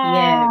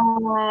 Yeah.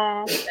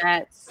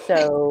 That's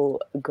so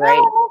great.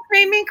 Oh,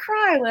 made me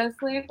cry,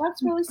 Leslie.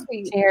 That's really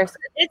sweet. Cheers.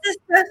 It's a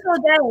special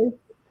day.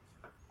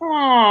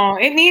 Oh,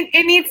 it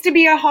needs to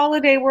be a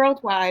holiday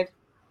worldwide.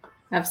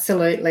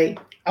 Absolutely.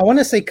 I want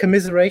to say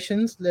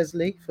commiserations,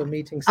 Leslie, for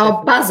meeting Stephanie.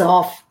 Oh, buzz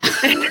off.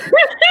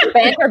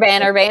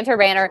 Banter.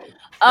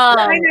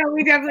 I know,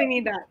 we definitely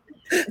need that.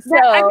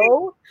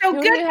 So good job.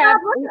 Look at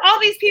all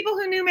these people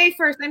who knew May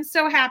 1st. I'm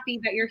so happy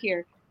that you're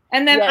here.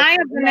 And then I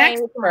have the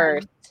next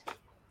one.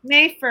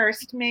 May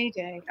 1st, May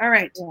Day. All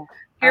right. Yeah.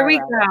 Here we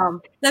go.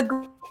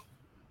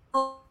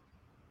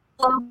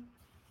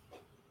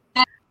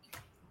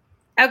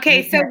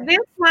 Okay, so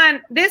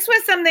this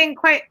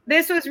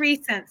was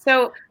recent.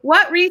 So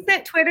what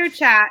recent Twitter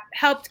chat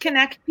helped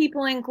connect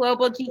people in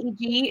global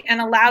GEG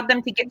and allowed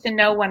them to get to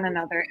know one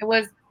another? It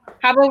was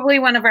probably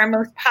one of our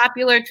most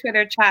popular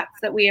Twitter chats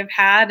that we have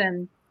had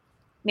and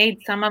made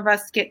some of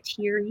us get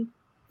teary.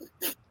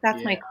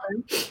 That's my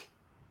clue.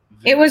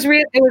 It was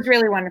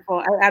really wonderful.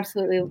 I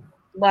absolutely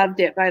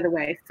loved it, by the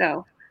way.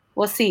 So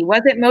we'll see.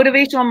 Was it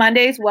Motivational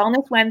Mondays,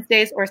 Wellness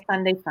Wednesdays, or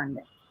Sunday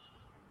Funday?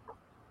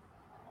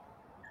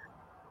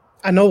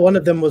 I know one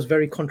of them was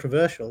very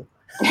controversial.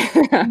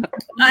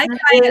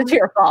 It's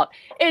your fault.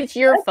 It's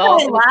your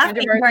fault. It was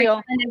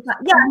controversial.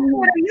 Yeah, are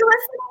you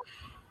listening?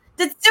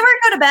 Did Stuart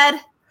go to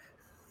bed?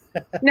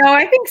 No,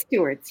 I think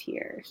Stuart's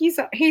here. He's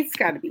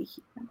got to be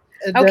here.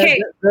 Okay.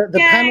 The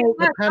panel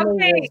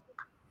okay.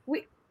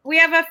 We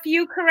have a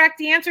few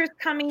correct answers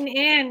coming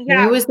in.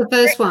 Yeah. Who was the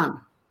first one?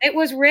 It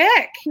was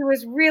Rick. He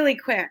was really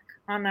quick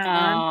on that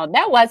one. Oh,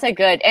 that wasn't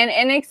good.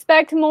 And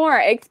expect more.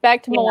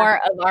 Expect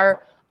more of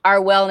our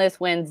Wellness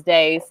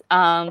Wednesdays.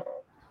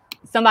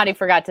 Somebody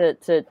forgot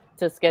to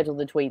schedule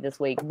the tweet this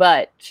week,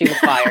 but she was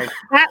fired.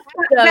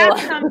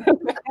 That's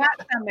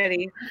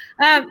somebody.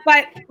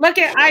 But look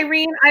at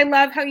Irene. I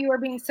love how you are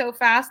being so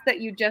fast that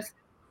you just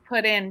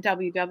put in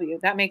WW.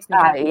 That makes me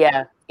happy.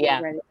 Yeah.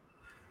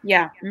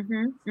 Yeah.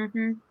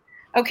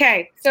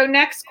 Okay. So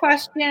next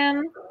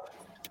question.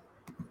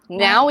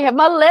 Now we have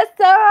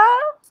Melissa.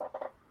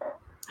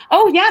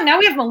 Oh yeah, now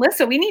we have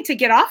Melissa. We need to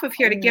get off of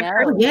here to give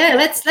her. Yeah,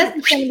 let's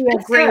be a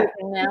great.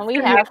 Now we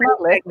have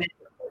Melissa.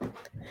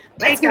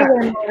 Take it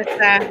away,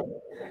 Melissa.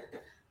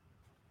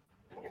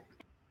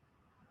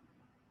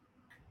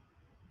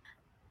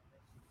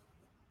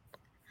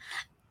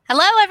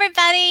 Hello,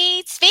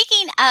 everybody.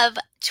 Speaking of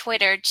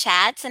Twitter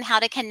chats and how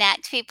to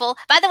connect people.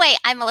 By the way,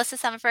 I'm Melissa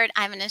Summerford.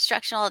 I'm an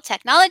instructional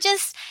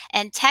technologist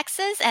in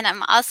Texas, and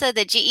I'm also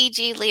the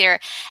GEG leader.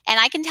 And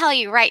I can tell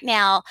you right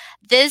now,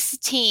 this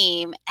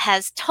team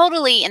has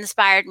totally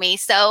inspired me.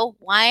 So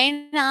why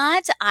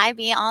not I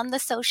be on the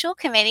social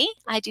committee?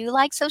 I do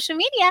like social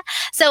media.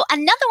 So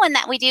another one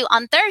that we do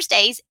on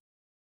Thursdays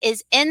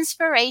is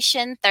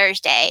Inspiration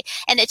Thursday.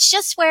 And it's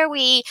just where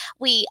we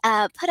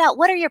put out,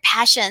 what are your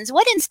passions?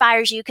 What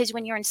inspires you? Because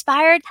when you're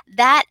inspired,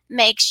 that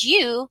makes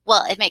you,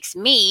 well, it makes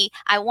me,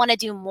 I want to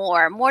do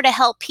more to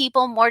help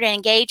people, more to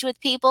engage with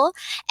people.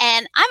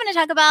 And I'm going to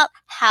talk about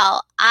how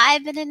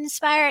I've been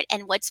inspired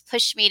and what's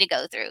pushed me to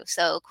go through.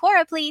 So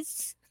Cora,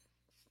 please.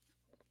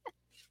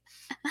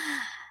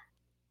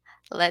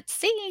 Let's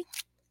see.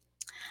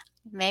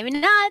 Maybe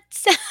not.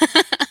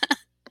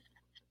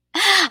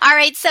 All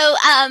right, so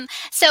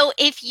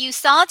if you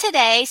saw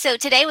today, so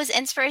today was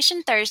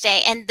Inspiration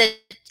Thursday, and the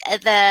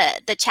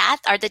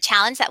chat or the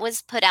challenge that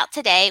was put out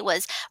today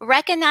was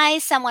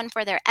recognize someone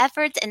for their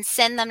efforts and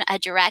send them a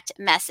direct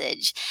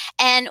message.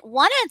 And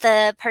one of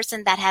the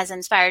person that has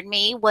inspired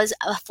me was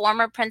a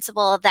former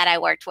principal that I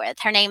worked with.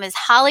 Her name is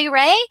Holly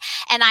Ray,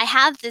 and I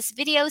have this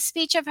video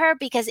speech of her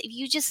because if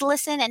you just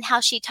listen and how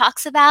she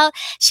talks about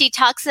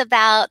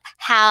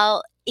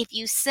how if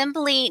you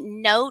simply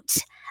note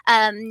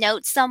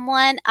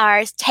someone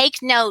or take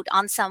note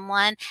on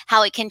someone,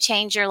 how it can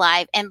change your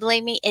life. And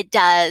believe me, it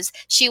does.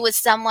 She was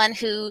someone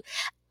who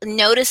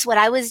noticed what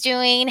I was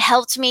doing,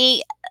 helped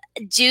me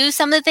do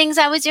some of the things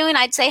I was doing.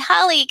 I'd say,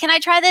 Holly, can I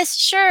try this?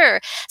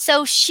 Sure.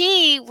 So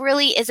she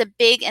really is a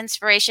big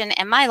inspiration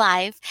in my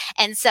life.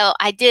 And so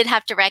I did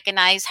have to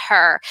recognize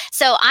her.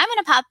 So I'm going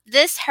to pop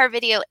her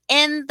video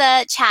in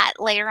the chat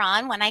later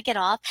on when I get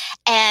off.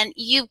 And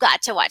you've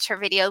got to watch her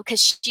video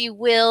because she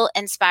will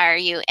inspire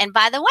you. And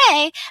by the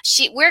way,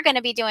 we're going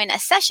to be doing a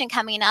session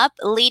coming up,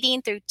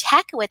 Leading Through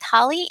Tech with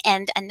Holly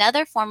and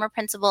another former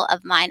principal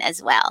of mine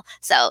as well.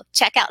 So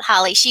check out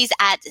Holly. She's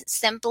at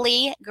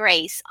Simply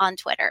Grace on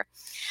Twitter.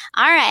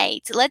 All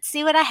right, let's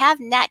see what I have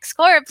next.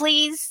 Cora,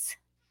 please.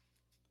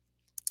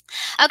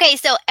 Okay,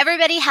 so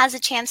everybody has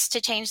a chance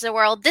to change the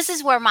world. This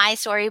is where my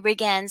story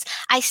begins.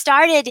 I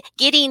started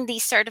getting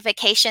these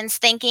certifications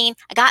thinking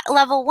I got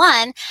level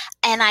 1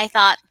 and I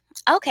thought,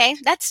 okay,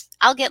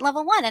 I'll get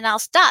level 1 and I'll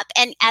stop.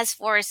 And as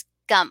Forrest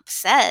Gump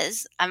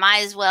says, I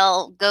might as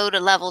well go to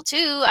level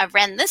 2. I've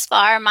ran this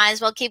far, might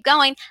as well keep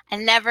going. I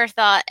never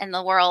thought in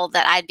the world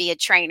that I'd be a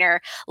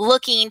trainer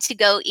looking to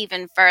go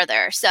even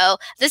further. So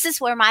this is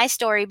where my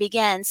story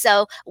begins.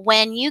 So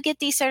when you get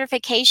these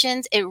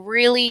certifications, it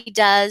really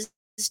does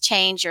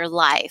change your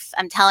life.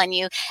 I'm telling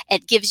you,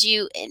 it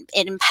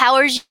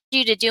empowers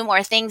you to do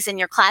more things in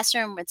your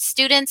classroom with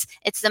students.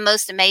 It's the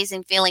most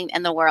amazing feeling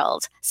in the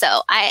world.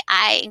 So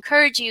I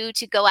encourage you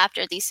to go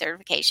after these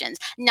certifications,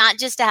 not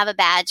just to have a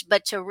badge,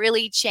 but to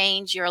really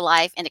change your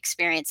life and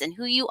experience and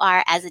who you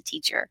are as a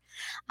teacher.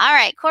 All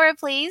right, Cora,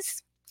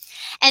 please.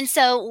 And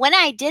so when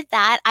I did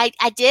that, I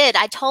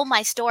told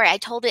my story. I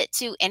told it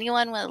to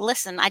anyone who would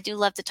listen. I do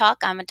love to talk.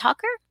 I'm a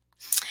talker.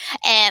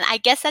 And I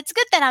guess that's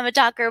good that I'm a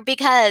talker,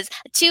 because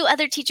 2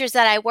 other teachers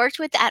that I worked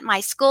with at my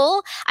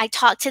school, I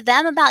talked to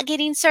them about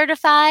getting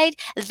certified.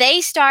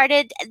 They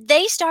started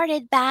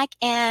back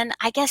in,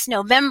 I guess,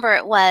 November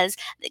it was,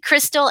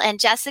 Crystal and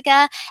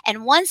Jessica.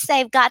 And once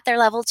they've got their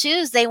level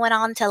 2s, they went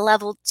on to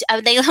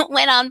they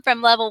went on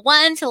from level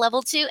 1 to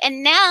level 2,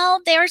 and now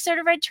they are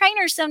certified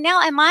trainers. So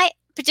now at my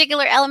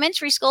particular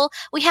elementary school,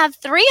 we have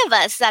 3 of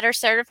us that are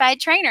certified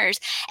trainers.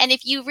 And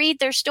if you read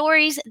their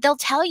stories, they'll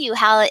tell you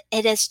how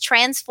it has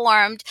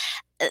transformed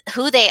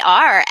who they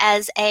are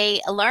as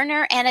a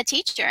learner and a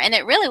teacher, and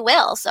it really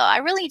will. So I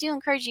really do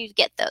encourage you to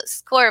get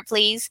those. Cora,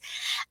 please.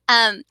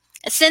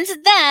 Since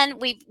then,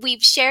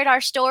 we've shared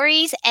our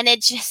stories, and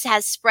it just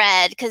has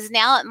spread, because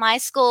now at my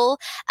school,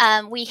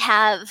 we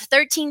have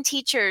 13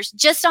 teachers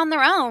just on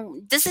their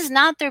own. This is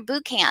not their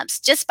boot camps.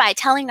 Just by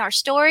telling our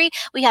story,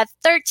 we have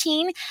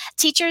 13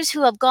 teachers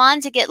who have gone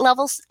to get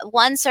level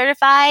 1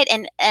 certified,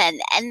 and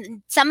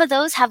some of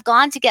those have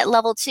gone to get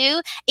level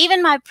 2.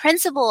 Even my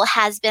principal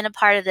has been a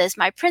part of this.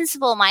 My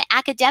principal, my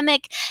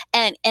academic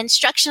and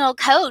instructional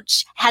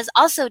coach, has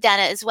also done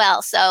it as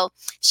well. So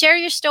share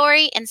your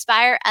story,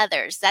 inspire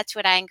others. That's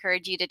what I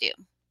encourage you to do.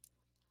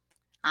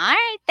 All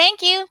right.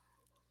 Thank you.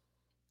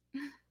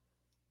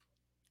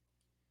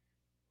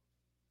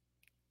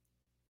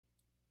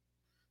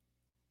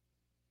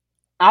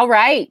 All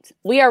right.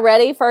 We are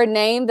ready for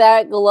Name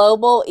That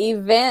Global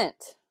event.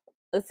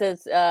 This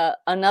is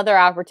another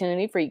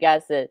opportunity for you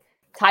guys to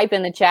type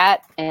in the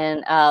chat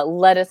and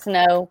let us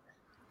know.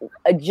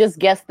 Just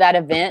guess that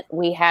event.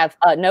 We have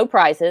no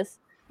prizes,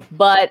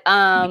 but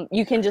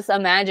you can just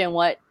imagine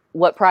what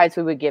prize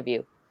we would give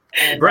you.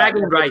 And,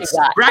 bragging rights.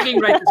 Bragging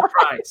rights is a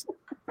prize.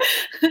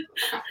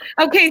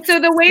 Okay, so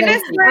the way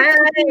this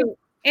works,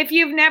 if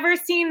you've never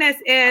seen this,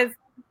 is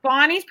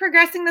Bonnie's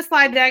progressing the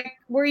slide deck.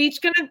 We're each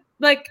gonna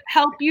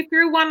help you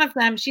through one of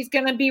them. She's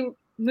gonna be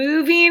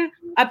moving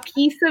a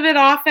piece of it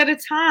off at a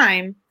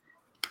time,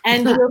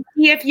 and you'll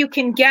see if you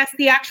can guess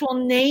the actual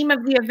name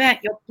of the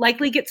event. You'll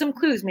likely get some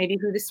clues, maybe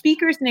who the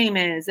speaker's name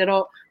is.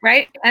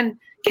 Right? And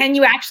can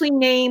you actually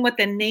name what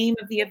the name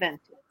of the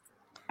event is?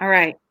 All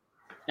right.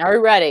 Are we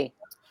ready?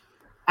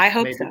 I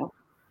hope so.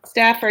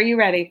 Steph, are you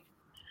ready?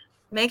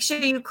 Make sure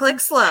you click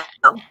slow.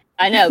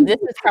 I know. This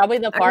is probably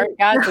the part,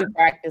 guys, we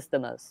practice the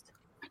most.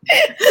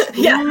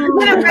 Yeah.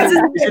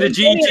 Is it a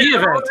GEG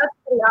event?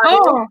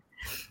 Oh,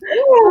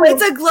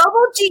 it's a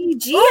global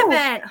GEG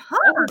event.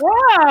 Huh.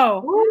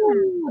 Wow.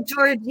 Ooh,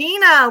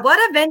 Georgina. What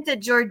event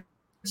did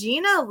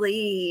Georgina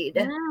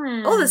lead?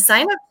 Oh, the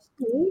sign-up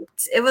sheet.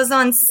 It was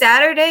on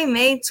Saturday,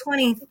 May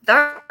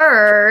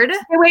 23rd. Hey,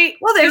 wait.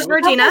 Well, there's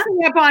Georgina.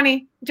 Yeah,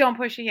 Bonnie. Don't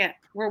push it yet.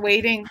 We're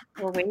waiting.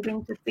 We're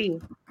waiting to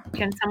see.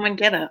 Can someone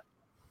get it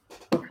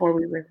before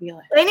we reveal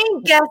it? Any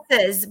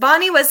guesses?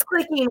 Bonnie was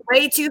clicking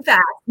way too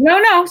fast.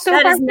 No. So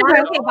that far, is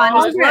not okay,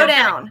 Bonnie. Slow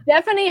down.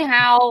 Stephanie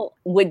Howe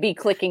would be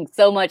clicking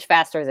so much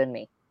faster than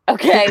me.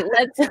 Okay,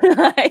 let's.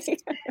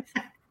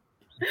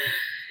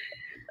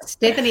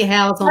 Stephanie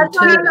Howe's on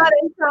Twitter.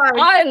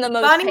 I am the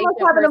most patient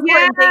out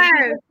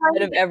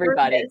of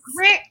everybody.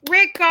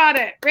 Rick got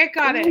it.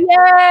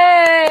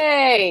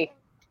 Yay!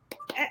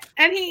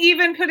 And he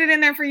even put it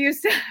in there for you,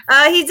 Steph.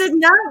 He did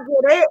not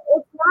get it.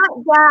 It's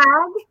not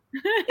GAG.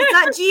 It's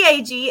not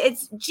GAG.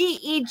 It's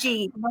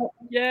GEG.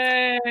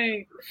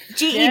 Yay.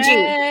 GEG.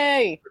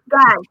 Yay.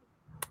 GAG.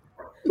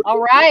 All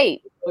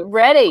right. We're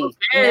ready.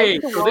 Okay.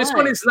 So this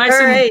one is nice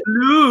and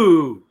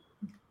blue.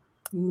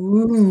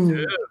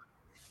 Ooh.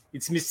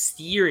 It's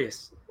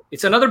mysterious.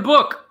 It's another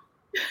book.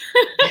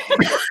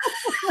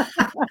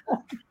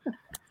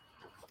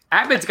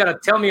 Abbott's got to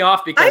tell me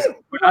off because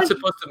we're not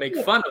supposed to make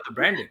fun of the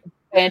branding.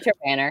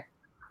 Banner.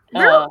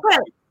 Real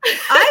quick.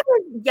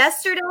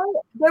 Yesterday,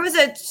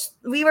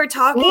 we were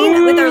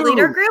talking with our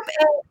leader group,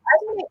 and I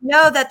didn't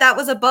know that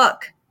was a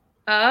book.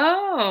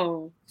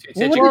 Oh.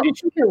 What did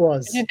you think it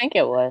was? What did you think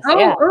it was?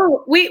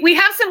 Oh, we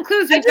have some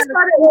clues. I just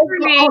thought it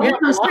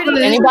was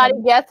pretty.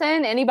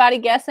 Anybody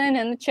guessing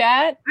in the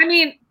chat? I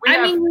mean,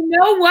 you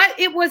know what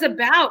it was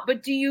about,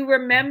 but do you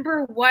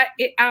remember what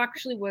it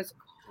actually was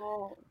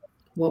called?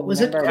 What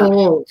was it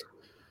called?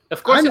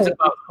 Of course, it's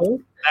about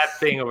that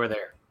thing over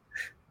there.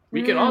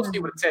 We can all see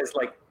what it says.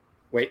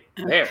 Wait,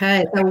 there.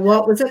 Okay, so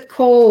what was it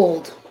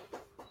called?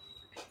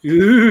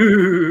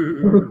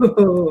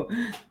 Ooh.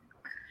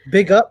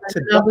 Big up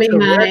to lovely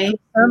May.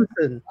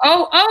 Samson.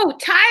 Oh,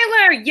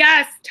 Tyler.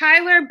 Yes.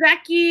 Tyler,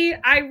 Becky,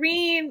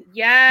 Irene.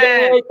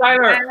 Yes. Yay,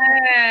 Tyler.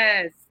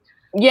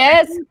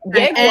 Yes.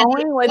 Get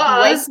going with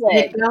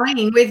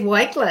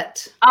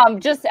Wakelet.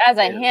 Just as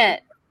a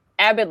hint,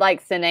 Abbott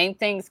likes to name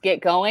things.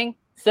 Get going.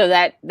 So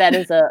that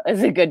is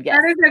a good guess.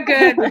 That is a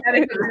good.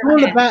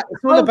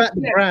 It's all about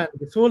the brand.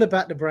 It's all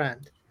about the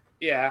brand.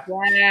 Yeah.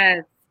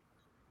 Yes.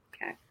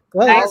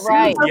 Well, all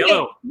right. Okay,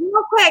 real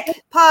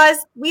quick,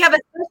 pause. We have a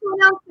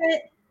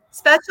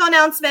special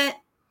announcement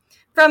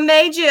from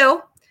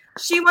Meiju.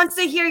 She wants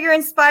to hear your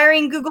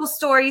inspiring Google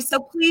stories, so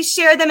please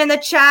share them in the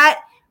chat.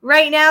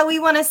 Right now, we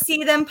want to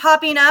see them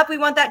popping up. We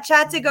want that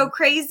chat to go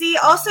crazy.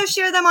 Also,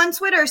 share them on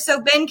Twitter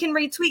so Ben can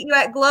retweet you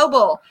at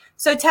Global.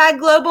 So tag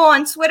Global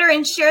on Twitter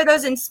and share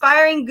those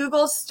inspiring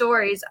Google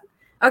stories.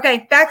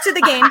 Okay, back to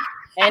the game.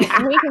 And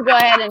we can go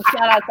ahead and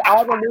shout out to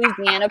all the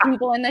Louisiana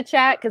people in the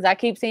chat because I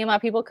keep seeing my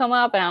people come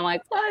up and I'm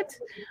like, what?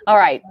 All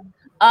right.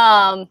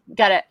 Got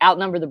to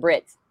outnumber the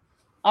Brits.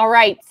 All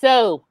right.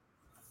 So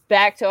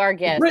back to our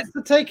guest. Brits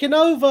are taking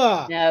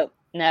over. No.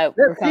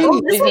 We're coming.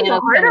 Louisiana's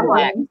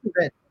coming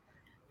back.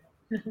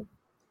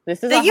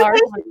 This is the a hard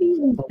UK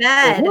one.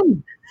 bad.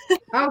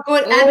 Oh,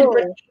 good.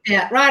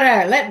 Yeah,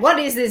 righto. What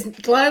is this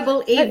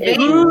global event?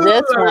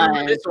 This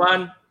one. This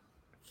one.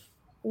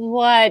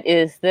 What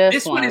is this?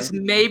 This one is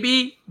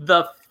maybe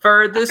the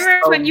furthest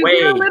When you away.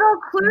 get a little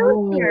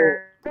clue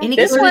here.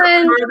 This one,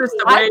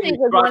 I think,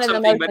 was one of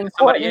the most but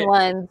important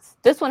ones.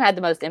 This one had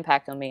the most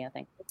impact on me, I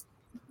think.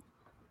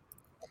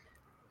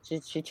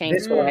 She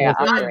changed the way I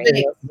operate.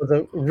 It was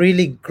a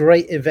really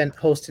great event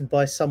hosted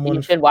by someone.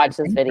 You should watch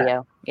this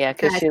video. Yeah,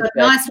 because she's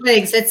nice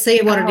legs. Let's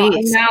see what it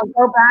is. Now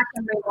go back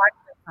and rewatch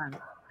this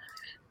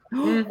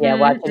one. Yeah,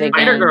 watch it again.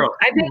 Spider Girl.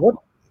 I think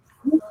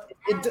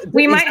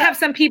we might have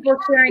some people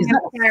sharing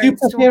inspiring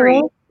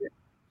stories.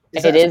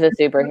 It is a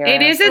superhero.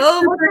 It is a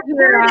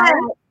superhero.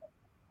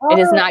 It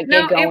is not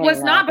No, going. it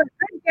was not, but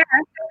good guess.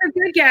 That's a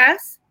good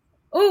guess.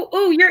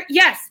 Oh, you're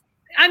yes.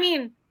 I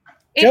mean,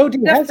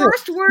 the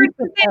first word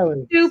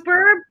is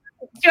super.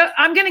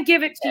 I'm going to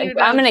give it to you.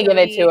 I'm going to give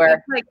it to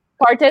her. Like,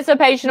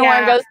 Participation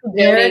award goes to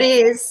There Jody.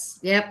 it is.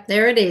 Yep,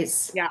 there it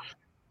is. Yeah.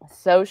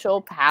 Social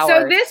power.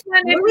 So this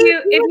one, if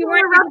you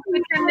weren't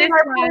in this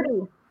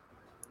one,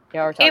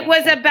 it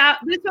was about.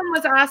 This one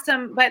was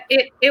awesome, but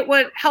it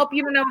would help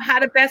you know how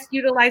to best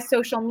utilize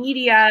social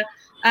media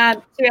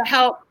to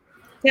help,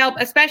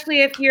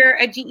 especially if you're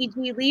a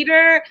GEG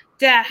leader,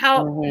 to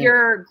help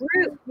your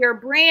group, your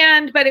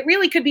brand, but it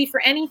really could be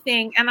for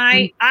anything. And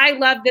I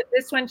love that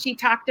this one, she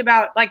talked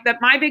about like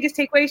my biggest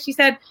takeaway, she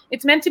said,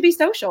 it's meant to be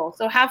social.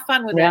 So have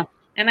fun with it.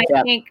 And I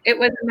think it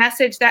was a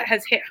message that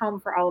has hit home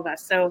for all of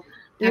us. So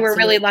we were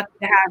really lucky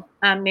to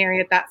have Mary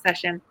at that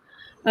session.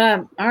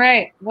 All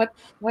right.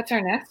 What's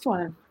our next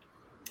one?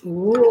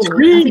 Ooh,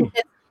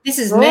 this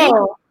is me.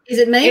 Is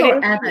it me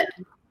or Abbott?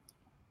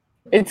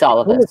 It's all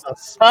of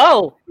us.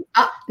 Oh.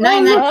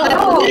 Name that.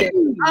 Oh,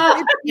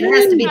 it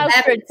has to be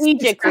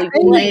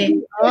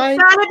strategically.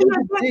 It's got to be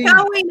a good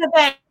going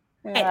event.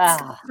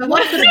 So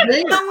what could it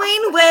be?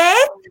 Going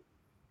with?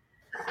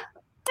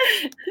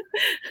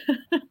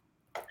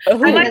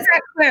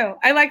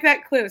 I like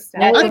that clue.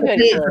 Steph. That's a good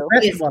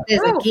clue.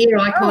 There's a gear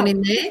icon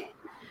in there.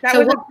 That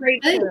was a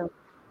great clue.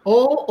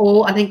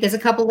 Oh, I think there's a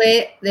couple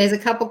there. There's a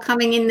couple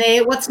coming in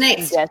there. What's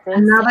next? Guesses.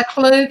 Another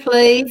clue,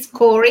 please,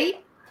 Corey.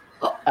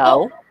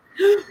 People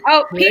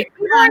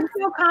are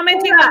still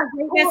commenting on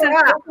the greatness of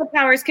social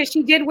powers because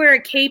she did wear a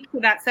cape to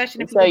that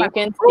session. So you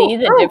can see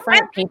the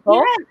different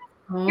people.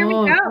 Here we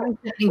go.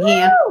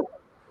 Here.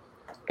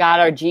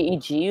 Got our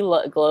GEG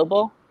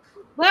Global.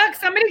 Look,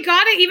 somebody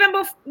got it even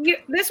before.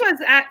 This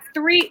was at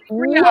 3.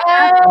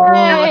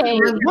 Got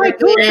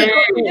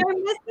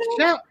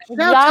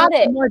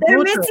it. They're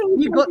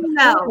missing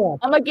now.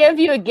 I'm gonna give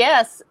you a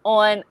guess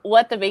on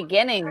what the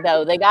beginning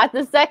though. They got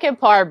the second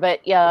part,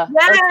 but get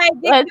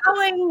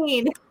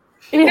going.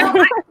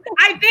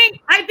 I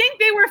think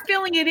they were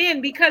filling it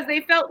in because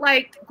they felt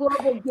like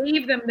Global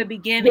gave them the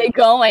beginning. Get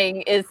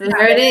going is the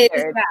there it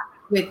is.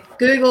 With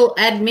Google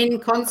Admin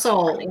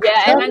Console.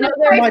 Yeah, and I know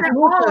there's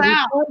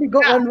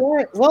got one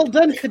right. Well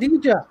done,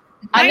 Khadija.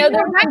 I know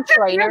there's some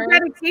trainers.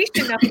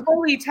 Dedication to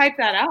fully type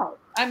that out.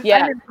 I'm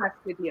impressed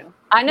with you.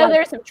 I know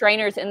there's some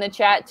trainers in the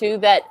chat too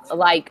that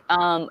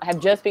have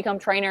just become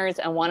trainers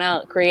and want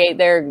to create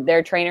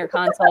their trainer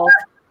console.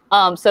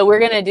 So we're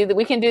gonna do that.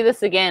 We can do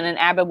this again, and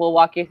Abba will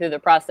walk you through the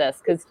process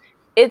because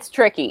it's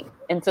tricky,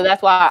 and so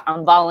that's why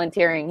I'm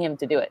volunteering him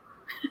to do it.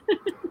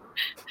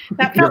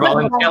 You're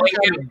volunteering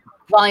him.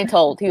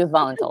 Voluntold. He was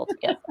voluntold.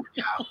 Yes.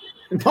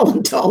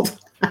 Voluntold.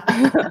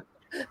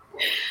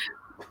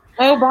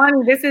 Oh,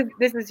 Bonnie, this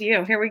is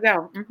you. Here we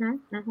go.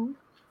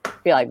 I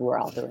feel like we're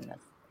all doing this.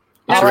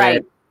 All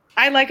right.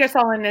 I like us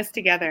all in this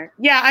together.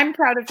 Yeah, I'm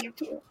proud of you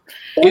too.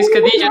 Is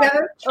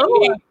Khadija?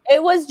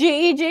 It was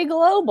GEG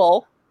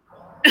Global.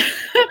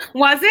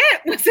 Was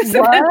it? Was this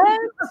going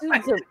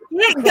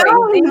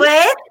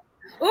with?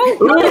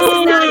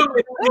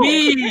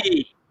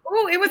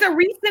 Oh, it was a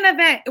recent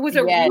event. It was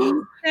a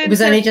recent. It was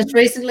only just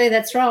recently.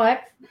 That's right.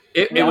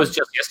 It was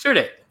just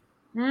yesterday.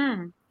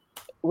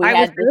 We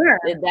had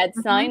that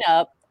sign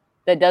up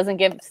that doesn't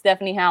give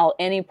Stephanie Howell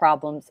any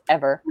problems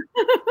ever.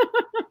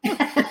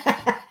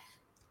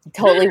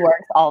 Totally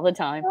works all the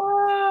time.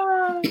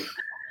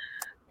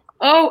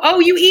 Oh,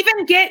 you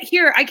even get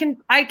here. I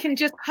can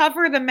just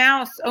hover the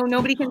mouse. Oh,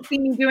 nobody can see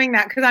me doing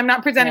that because I'm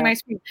not presenting my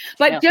screen.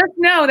 But just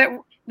know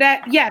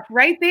that yes,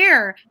 right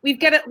there, we've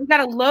got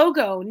a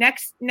logo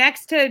next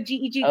to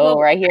GEG Global.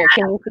 Oh, right here.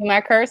 Can you see my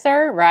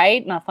cursor?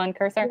 Right, my fun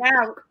cursor.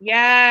 Yeah.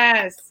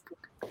 Yes.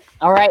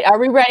 All right, are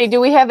we ready? Do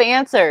we have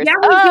answers? Yeah,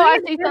 I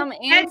see some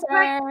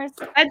answers.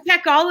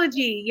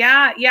 Technology.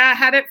 Yeah,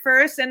 had it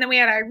first, and then we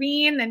had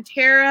Irene, then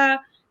Tara.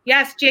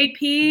 Yes,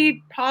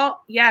 JP,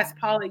 Paul. Yes,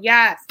 Paula.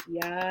 Yes.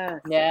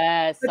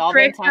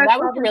 Solving time. That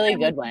was a really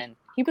good one.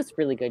 He was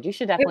really good. You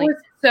should definitely. It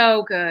was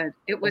so good.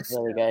 It was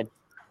really good.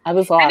 I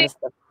was a lot of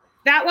stuff.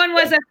 That one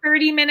was a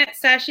 30-minute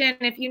session.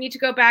 If you need to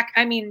go back,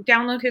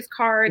 download his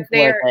cards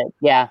there.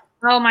 Yeah.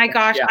 Oh my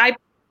gosh. Yeah.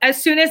 As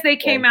soon as they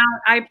came out,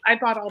 I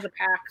bought all the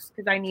packs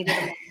because I needed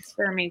them.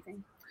 They're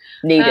amazing.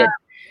 Needed.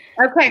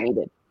 Okay.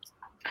 Needed.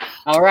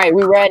 All right,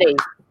 we ready?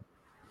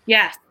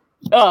 Yes.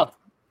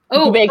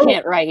 Big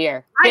hint right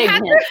here. Big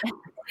hint.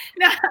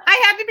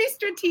 I had to be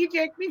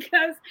strategic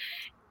because,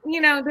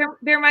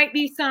 there might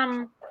be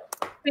some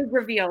big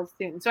reveals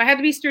soon. So I had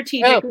to be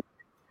strategic.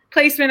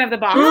 Placement of the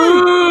box.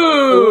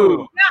 Ooh.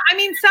 Yeah,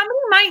 somebody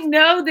might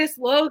know this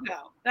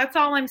logo. That's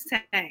all I'm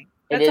saying.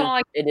 That's all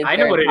I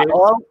know what it is.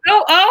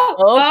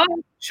 Oh.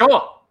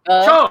 Show,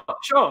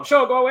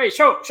 go away.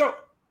 Show.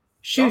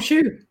 Shoo,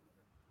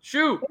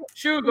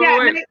 go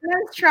away.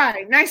 Nice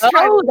try.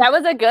 Oh,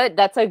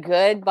 that's a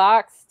good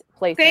box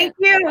placement. Thank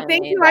you.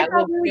 I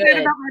felt really good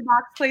about my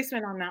box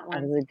placement on that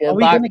one. That was a good Are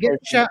we going to get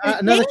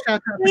another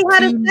shout out We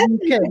had a Team session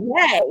UK?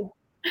 today.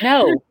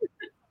 No.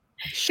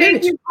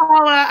 Thank you,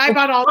 Paula. I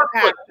bought all the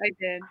packs. I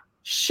did.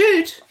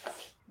 Shoot.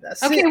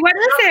 That's okay, it. what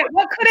is it?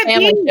 What could it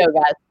Family be? show,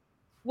 guys.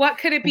 What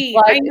could it be?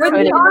 What I could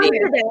it be?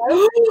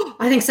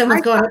 I think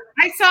someone's got it.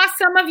 I saw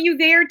some of you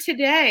there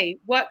today.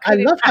 What I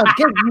could love how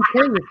GEG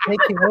UK is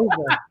taking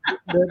over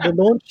the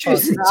launch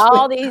party.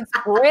 All these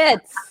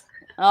Brits.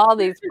 All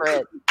these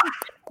Brits.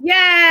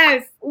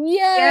 Yes.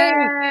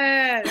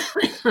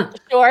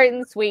 Short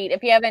and sweet.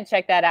 If you haven't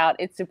checked that out,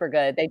 it's super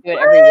good. They do it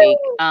every week.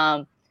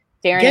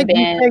 Darren and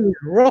Ben UK is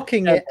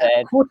rocking it.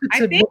 I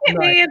think it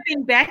may have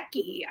been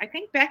Becky. I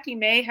think Becky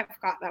may have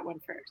got that one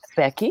first.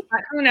 Becky?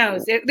 Who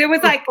knows? There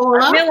was like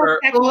Paula,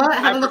 have a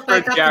look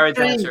back up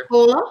the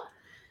screen.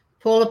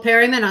 Paula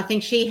Perryman, I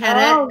think she had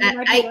it at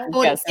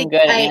 8:46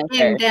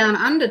 a.m. down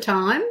under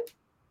time.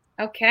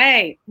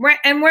 Okay, we're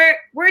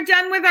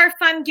done with our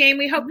fun game.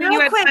 We hope that you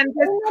had fun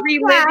just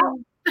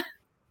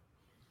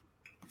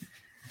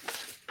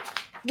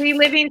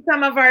reliving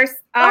some of our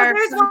fun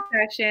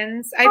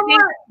sessions. I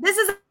think this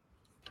is a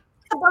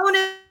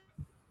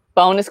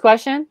bonus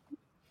question.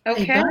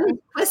 Okay,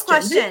 this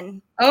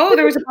question. Oh,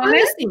 there was a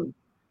bonus.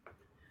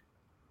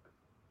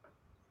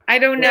 I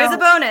don't know. There's a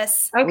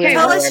bonus. Okay,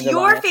 tell us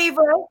your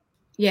favorite.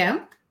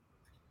 Yeah.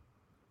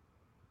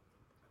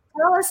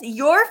 Tell us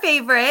your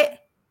favorite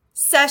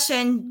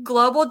session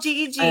Global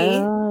GEG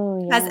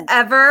has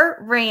ever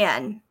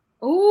ran.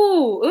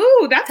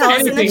 Ooh, that's tell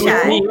us in the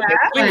chat.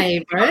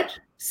 Favorite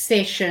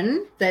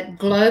session that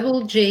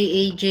Global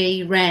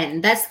GEG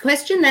ran. That's the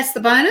question. That's the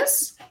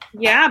bonus.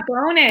 Yeah,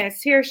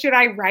 bonus. Here, should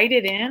I write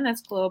it in?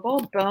 That's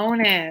global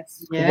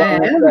bonus. Yeah.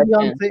 The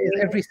answer is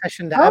every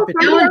session that I've been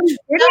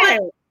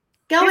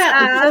Go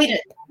out and tweet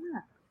it.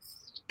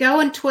 Go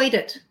and tweet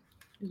it.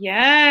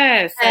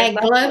 Yes.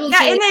 Global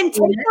GEG. And then take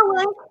the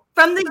link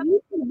from the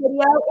YouTube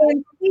video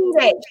and tweet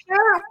it.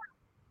 Sure.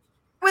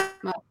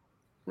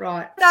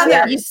 Right.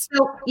 Yeah,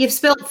 you've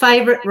spelled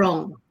favorite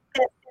wrong.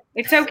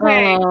 It's okay.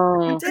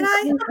 Did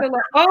I?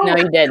 No,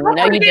 you didn't.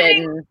 No, you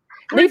didn't.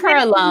 Leave her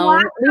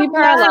alone. Leave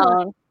her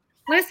alone.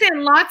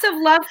 Listen, lots of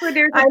love for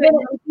their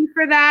emoji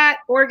for that.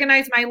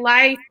 Organize My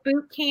Life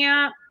boot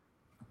camp.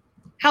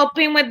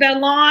 Helping with the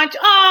launch.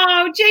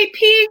 Oh,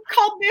 JP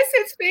called this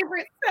his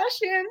favorite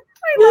session.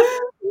 I love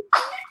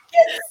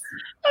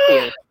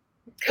it.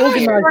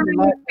 Organize Your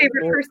Life.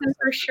 Favorite person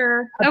for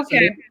sure.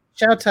 Absolutely. Okay.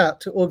 Shout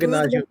out to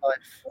Organize Your Life.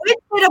 Which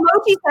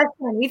emoji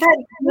session? We've had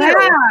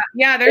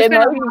yeah. There's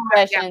been emoji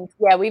sessions.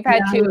 Yeah, we've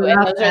had two,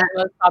 and those are the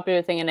most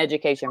popular thing in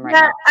education right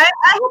now. I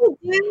had to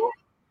do.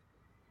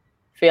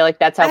 Feel like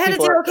that's how I had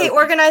people to do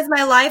Organize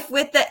My Life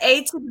with the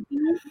A to the B,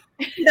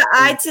 to the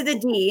I to the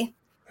D.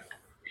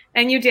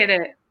 And you did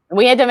it.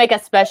 We had to make a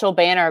special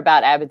banner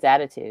about Abbott's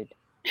attitude.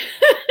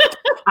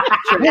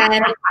 Put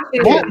that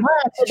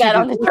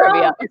on the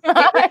trivia.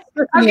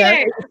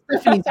 Okay.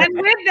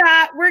 And with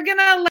that, we're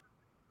gonna.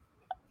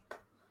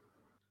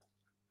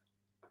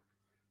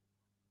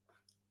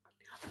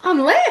 I'm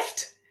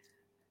left.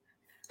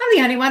 I'm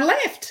the only one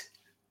left.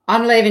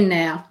 I'm leaving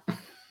now.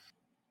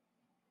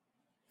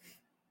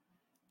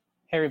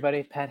 Hey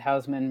everybody, Pat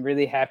Hausman,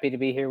 really happy to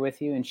be here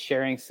with you and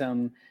sharing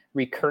some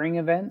recurring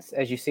events.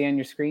 As you see on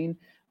your screen,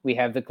 we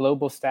have the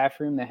Global Staff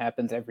Room that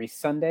happens every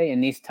Sunday,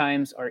 and these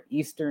times are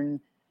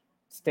Eastern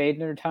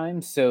Standard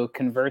Time, so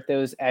convert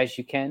those as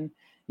you can.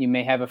 You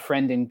may have a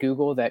friend in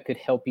Google that could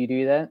help you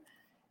do that.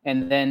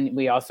 And then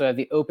we also have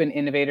the Open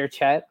Innovator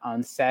Chat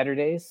on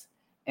Saturdays,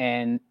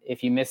 and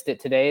if you missed it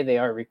today, they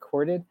are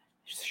recorded.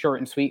 Short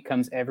and sweet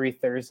comes every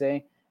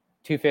Thursday,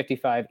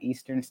 2:55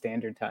 Eastern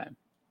Standard Time.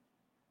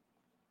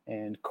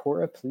 And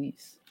Cora,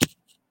 please.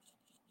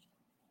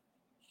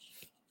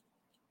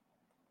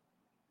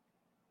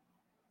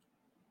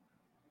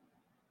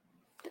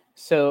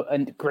 So a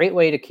great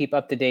way to keep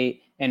up to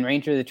date, and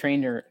Ranger the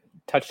Trainer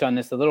touched on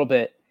this a little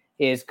bit,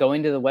 is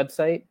going to the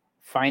website,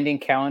 finding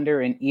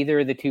calendar in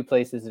either of the two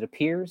places it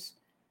appears.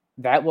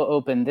 That will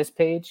open this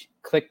page.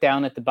 Click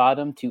down at the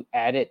bottom to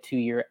add it to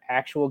your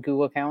actual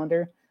Google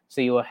Calendar.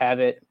 So you will have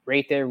it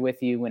right there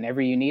with you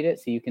whenever you need it.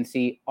 So you can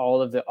see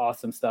all of the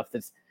awesome stuff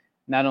that's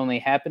not only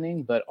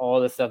happening, but all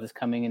the stuff that's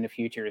coming in the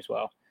future as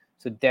well.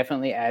 So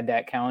definitely add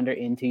that calendar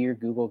into your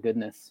Google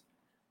goodness.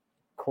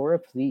 Cora,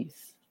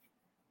 please.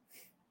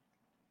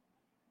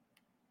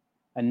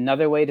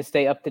 Another way to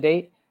stay up to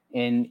date,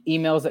 in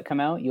emails that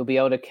come out, you'll be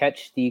able to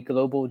catch the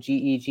Global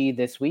GEG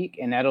this week,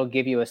 and that'll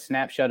give you a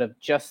snapshot of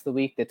just the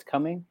week that's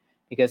coming,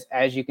 because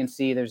as you can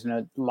see, there's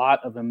a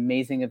lot of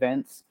amazing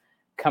events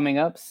coming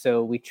up.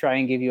 So we try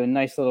and give you a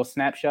nice little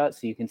snapshot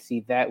so you can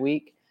see that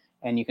week,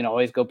 and you can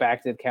always go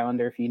back to the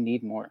calendar if you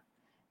need more.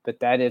 But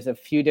that is a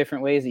few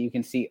different ways that you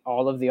can see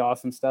all of the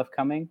awesome stuff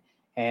coming,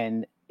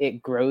 and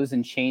it grows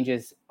and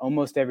changes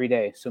almost every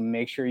day. So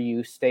make sure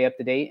you stay up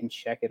to date and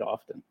check it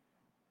often.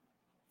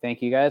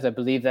 Thank you, guys. I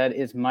believe that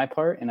is my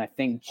part, and I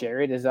think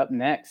Jared is up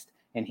next,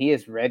 and he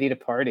is ready to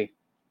party.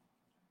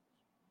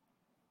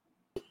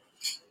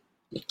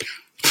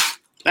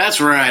 That's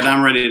right.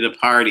 I'm ready to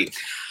party.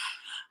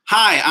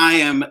 Hi, I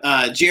am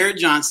Jared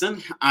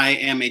Johnson. I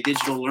am a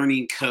digital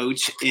learning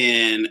coach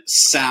in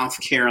South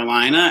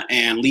Carolina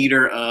and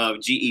leader of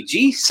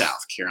GEG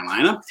South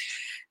Carolina.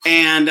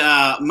 And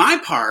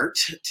my part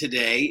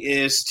today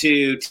is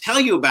to tell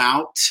you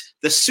about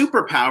the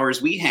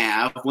superpowers we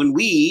have when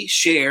we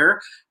share,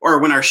 or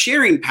when our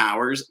sharing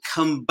powers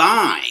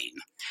combine.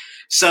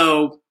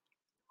 So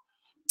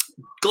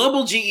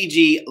Global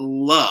GEG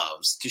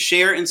loves to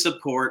share and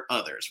support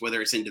others,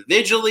 whether it's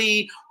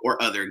individually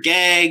or other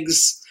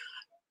GEGs.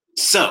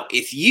 So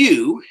if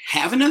you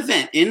have an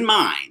event in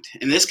mind,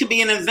 and this could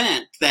be an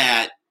event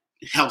that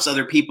helps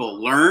other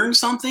people learn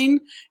something,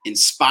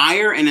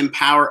 inspire and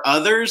empower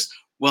others,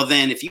 well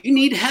then if you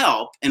need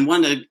help and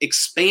want to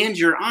expand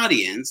your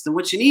audience, then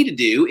what you need to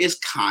do is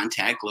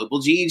contact Global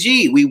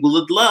GEG. We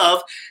would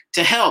love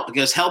to help,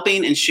 because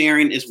helping and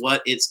sharing is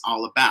what it's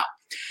all about.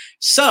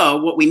 So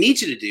what we need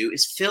you to do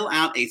is fill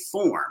out a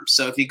form.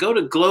 So if you go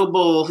to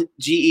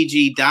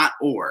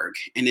globalgeg.org,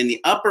 and in the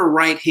upper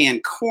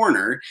right-hand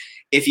corner,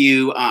 if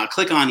you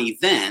click on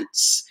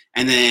events,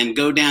 and then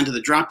go down to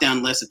the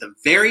drop-down list at the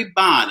very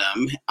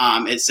bottom,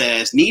 it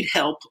says need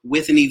help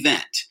with an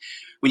event.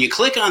 When you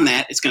click on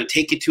that, it's going to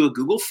take you to a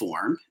Google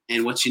form,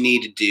 and what you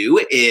need to do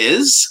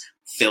is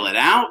fill it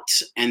out,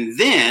 and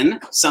then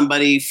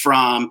somebody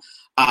from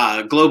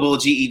Global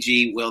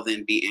GEG will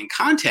then be in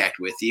contact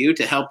with you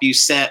to help you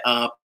set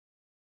up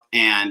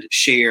and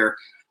share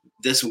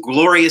this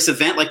glorious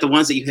event like the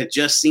ones that you have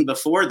just seen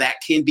before. That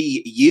can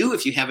be you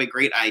if you have a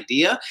great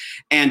idea.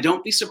 And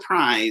don't be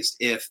surprised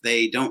if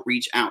they don't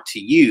reach out to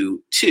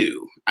you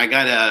too. I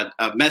got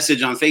a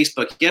message on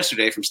Facebook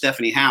yesterday from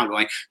Stephanie Howe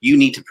going, you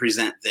need to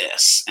present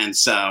this. And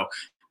so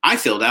I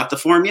filled out the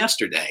form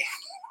yesterday.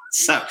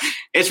 So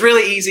it's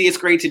really easy. It's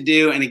great to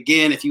do. And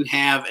again, if you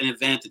have an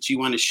event that you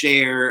want to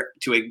share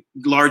to a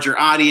larger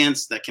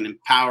audience that can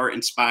empower,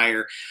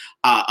 inspire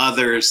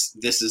others,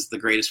 this is the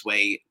greatest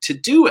way to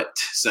do it.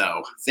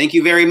 So thank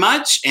you very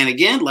much. And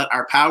again, let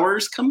our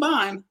powers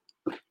combine.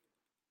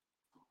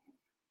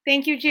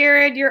 Thank you,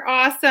 Jared. You're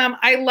awesome.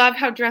 I love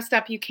how dressed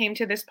up you came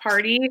to this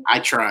party. I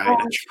tried.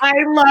 I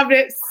loved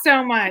it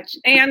so much.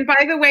 And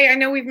by the way, I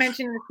know we've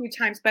mentioned it a few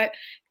times, but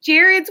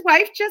Jared's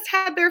wife just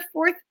had their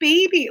 4th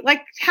baby,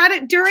 like had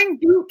it during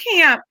boot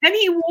camp, and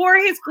he wore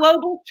his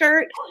global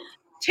shirt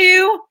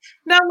to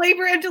the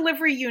labor and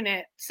delivery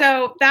unit.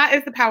 So that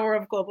is the power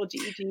of Global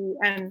GEG,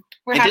 and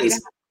we're happy to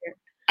have you.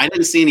 I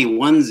didn't see any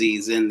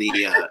onesies in the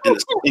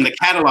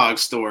catalog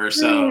store,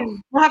 so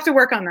we'll have to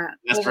work on that.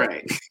 That's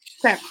right.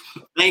 So,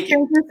 thank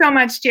you so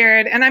much,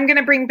 Jared. And I'm going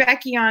to bring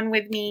Becky on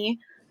with me.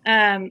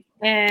 And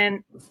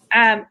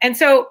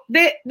so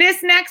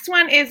this next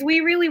one is, we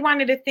really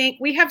wanted to thank,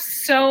 we have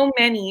so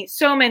many,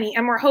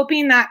 and we're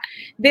hoping that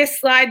this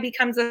slide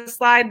becomes a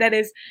slide that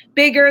is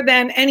bigger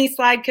than any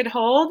slide could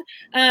hold.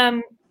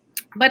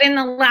 But in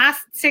the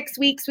last 6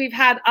 weeks, we've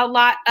had a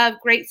lot of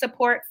great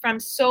support from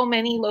so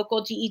many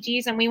local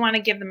GEGs, and we want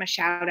to give them a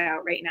shout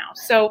out right now.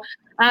 So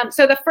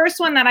the first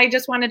one that I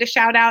just wanted to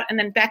shout out, and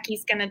then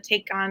Becky's going to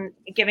take on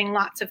giving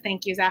lots of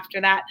thank yous after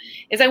that,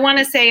 is I want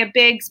to say a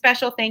big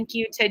special thank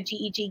you to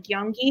GEG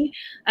Gyeonggi.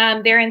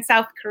 They're in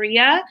South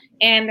Korea,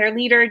 and their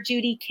leader,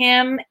 Judy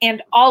Kim,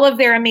 and all of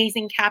their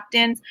amazing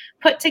captains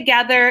put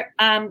together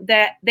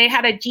that they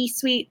had a G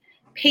Suite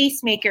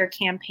pacemaker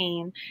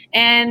campaign.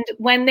 And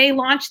when they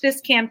launched this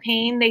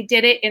campaign, they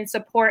did it in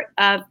support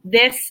of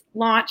this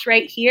launch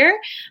right here,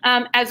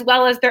 as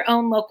well as their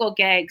own local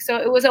GEG. So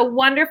it was a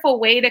wonderful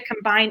way to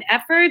combine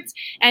efforts.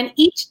 And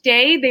each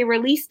day they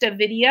released a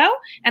video,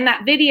 and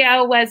that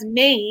video was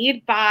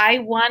made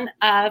by one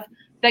of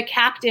the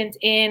captains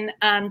in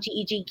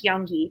GEG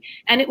Gyeonggi.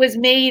 And it was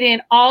made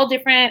in all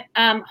different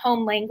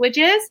home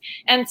languages.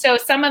 And so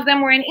some of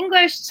them were in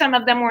English, some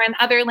of them were in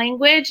other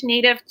language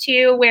native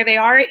to where they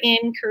are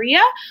in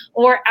Korea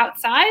or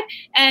outside.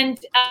 And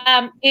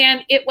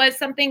it was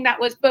something that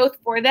was both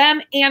for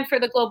them and for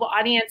the global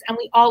audience. And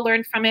we all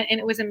learned from it, and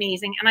it was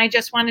amazing. And I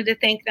just wanted to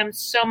thank them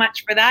so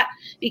much for that,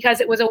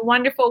 because it was a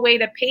wonderful way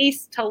to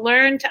pace, to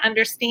learn, to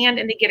understand,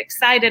 and to get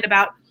excited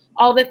about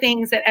all the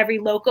things that every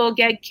local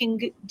GEG can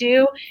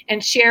do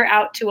and share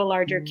out to a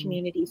larger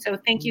community. So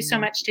thank you so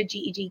much to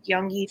GEG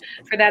Gyeonggi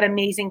for that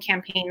amazing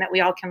campaign that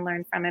we all can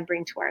learn from and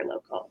bring to our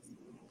locals.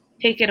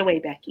 Take it away,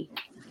 Becky.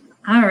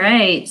 All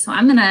right, so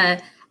I'm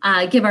gonna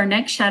give our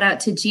next shout out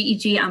to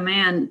GEG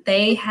Amman.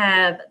 They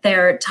have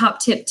their Top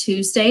Tip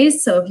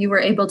Tuesdays. So if you were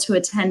able to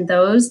attend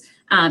those,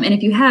 and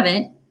if you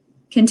haven't,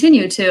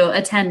 continue to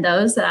attend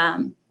those.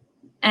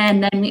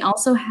 And then we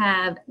also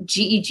have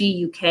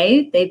GEG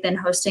UK. They've been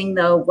hosting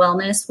the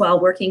Wellness While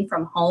Working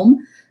From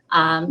Home.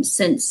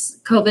 Since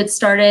COVID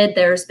started,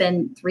 there's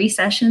been 3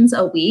 sessions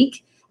a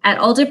week at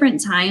all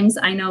different times.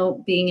 I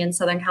know being in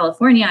Southern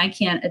California, I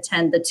can't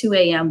attend the 2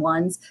 a.m.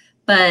 ones,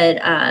 but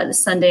the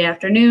Sunday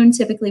afternoon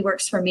typically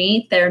works for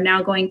me. They're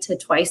now going to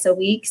twice a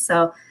week.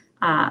 So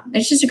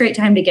it's just a great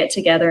time to get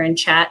together and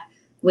chat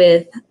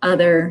with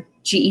other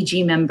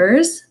GEG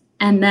members.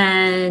 And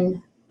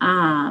then,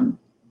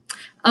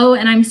 oh,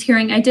 and I'm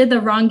hearing I did the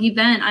wrong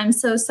event. I'm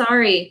so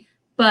sorry,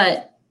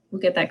 but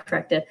we'll get that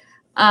corrected.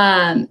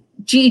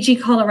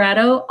 GEG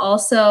Colorado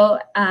also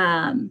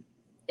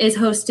is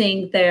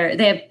hosting they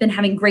have been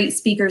having great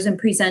speakers and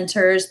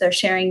presenters. They're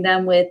sharing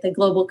them with the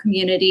global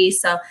community.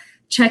 So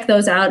check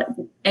those out.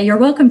 And you're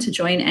welcome to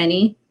join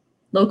any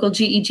local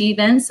GEG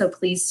events, so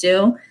please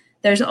do.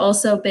 There's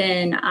also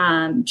been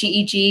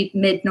GEG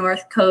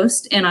Mid-North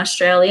Coast in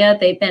Australia.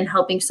 They've been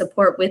helping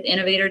support with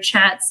innovator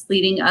chats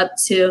leading up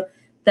to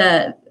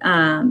the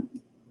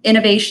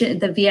innovation,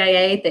 the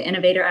VIA, the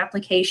innovator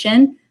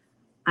application.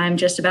 I'm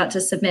just about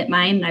to submit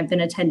mine. I've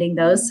been attending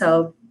those,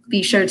 so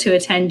be sure to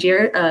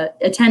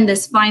attend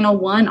this final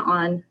one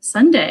on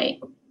Sunday.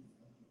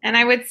 And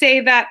I would say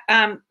that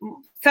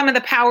some of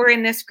the power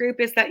in this group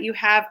is that you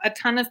have a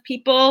ton of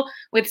people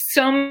with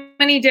so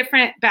many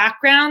different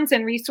backgrounds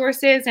and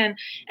resources, and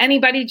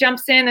anybody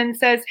jumps in and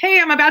says, hey,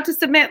 I'm about to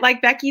submit, like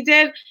Becky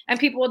did, and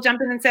people will jump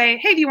in and say,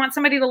 hey, do you want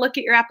somebody to look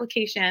at your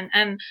application?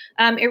 And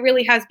it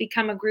really has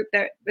become a group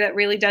that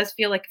really does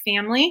feel like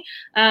family,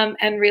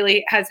 and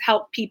really has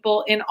helped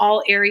people in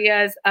all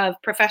areas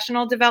of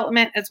professional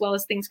development, as well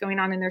as things going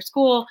on in their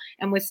school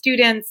and with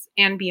students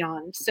and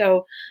beyond.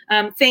 So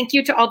thank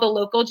you to all the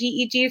local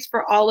GEGs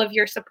for all of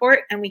your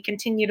support, and we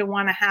continue to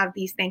want to have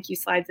these thank you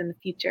slides in the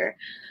future.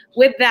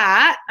 With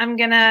that,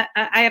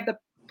 I have the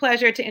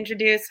pleasure to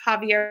introduce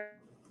Javier.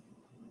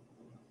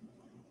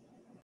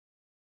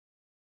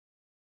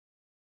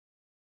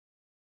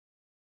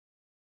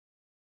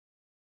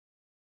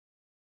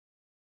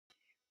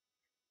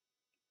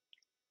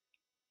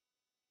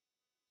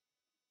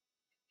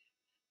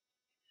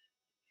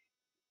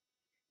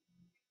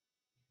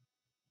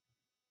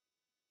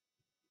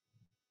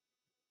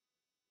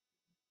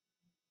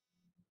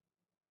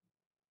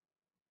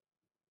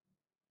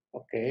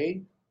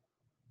 Okay.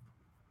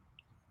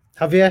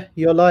 Javier,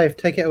 you're live.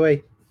 Take it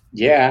away.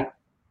 Yeah.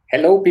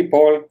 Hello,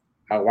 people.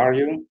 How are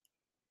you?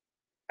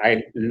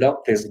 I love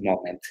this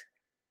moment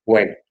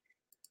when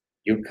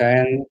you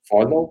can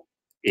follow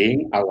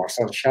in our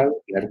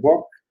social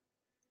network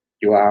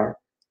your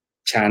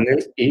channel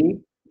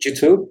in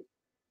YouTube.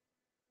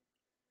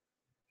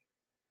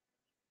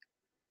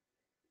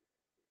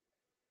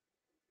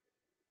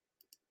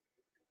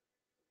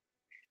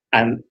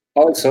 And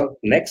also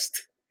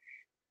next,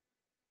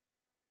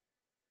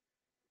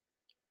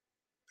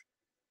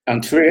 on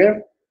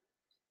Twitter.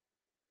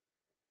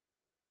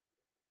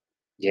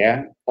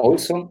 Yeah,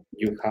 also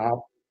you have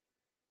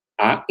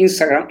an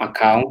Instagram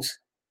account.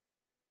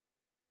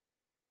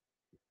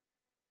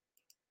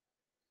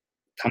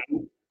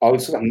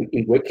 Also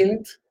in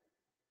Wikileaks.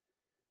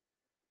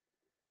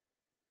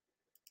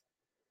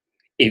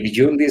 If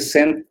you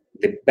listen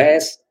the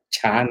best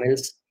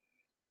channels,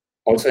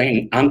 also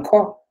in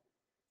Anchor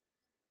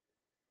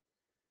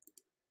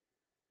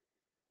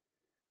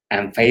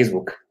and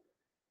Facebook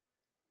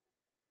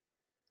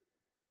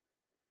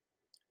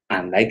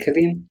and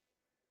LinkedIn.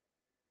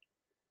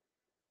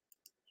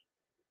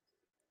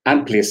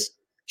 And please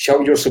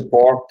show your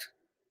support.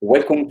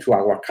 Welcome to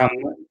our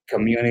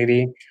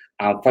community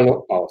and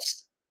follow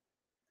us.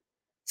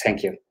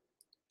 Thank you.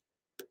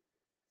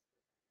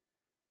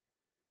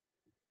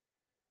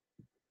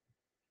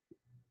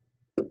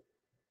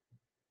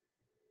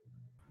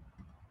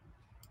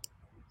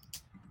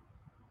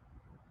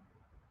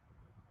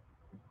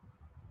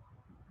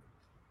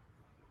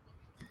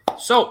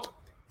 So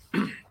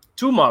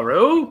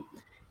tomorrow,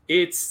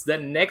 it's the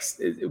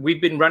next. We've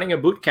been running a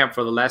boot camp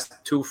for the last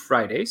 2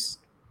 Fridays.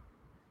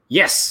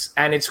 Yes,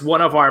 and it's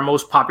one of our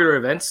most popular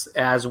events.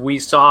 As we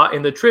saw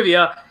in the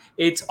trivia,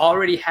 it's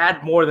already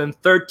had more than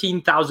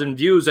 13,000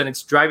 views, and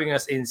it's driving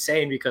us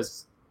insane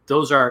because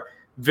those are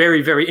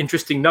very, very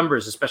interesting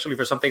numbers, especially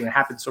for something that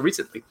happened so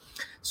recently.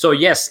 So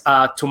yes,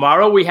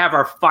 tomorrow we have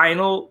our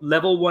final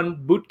level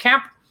 1 boot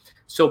camp.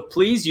 So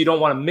please, you don't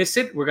want to miss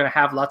it. We're going to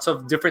have lots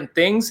of different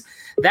things.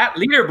 That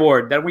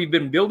leaderboard that we've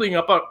been building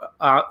up,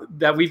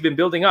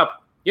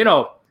 you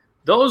know,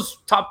 those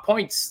top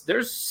points,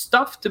 there's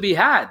stuff to be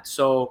had.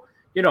 So,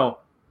 you know,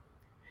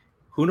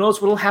 who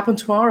knows what will happen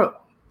tomorrow?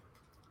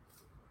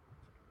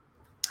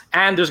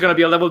 And there's going to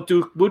be a level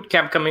 2 boot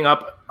camp coming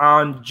up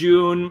on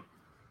July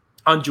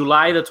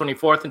the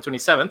 24th and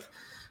 27th.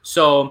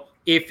 So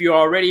if you're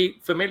already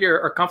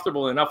familiar or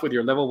comfortable enough with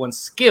your level 1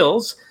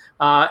 skills,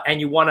 and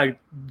you want to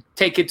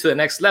take it to the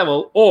next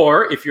level,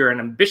 or if you're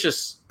an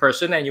ambitious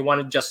person and you want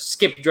to just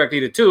skip directly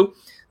to 2,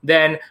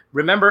 then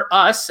remember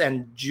us,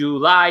 and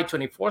July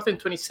 24th and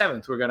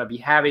 27th, we're going to be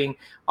having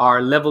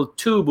our level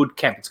 2 boot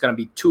camp. It's going to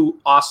be 2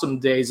 awesome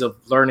days of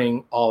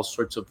learning all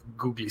sorts of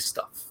googly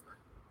stuff.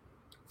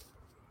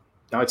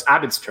 Now it's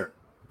Abid's turn.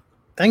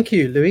 Thank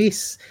you,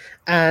 Luis.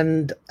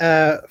 And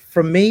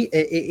from me,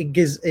 it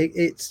gives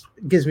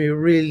me a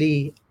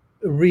really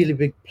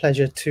big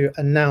pleasure to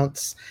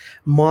announce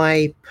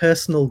my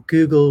personal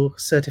Google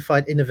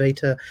Certified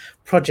Innovator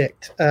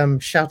project.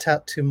 Shout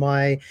out to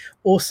my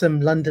awesome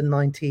London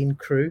 19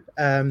 crew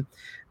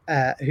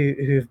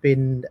who have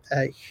been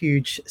a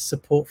huge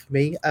support for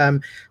me.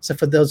 So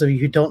for those of you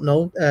who don't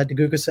know, the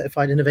Google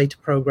Certified Innovator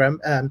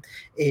program,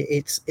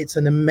 it's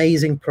an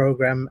amazing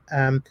program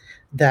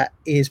that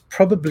is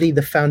probably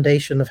the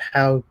foundation of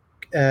how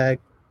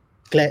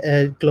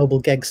Global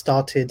GEG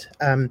started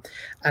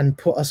and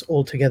put us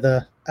all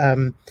together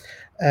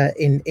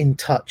in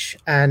touch.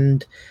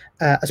 And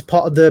as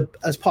part of the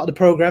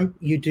program,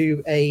 you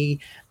do a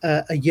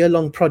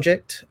year-long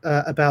project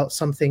about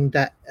something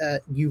that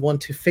you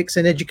want to fix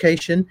in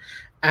education.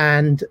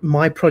 And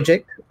my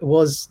project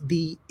was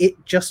the It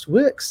Just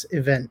Works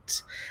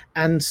event.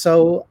 And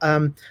so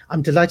I'm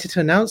delighted to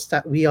announce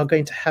that we are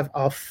going to have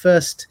our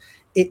first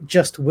It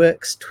Just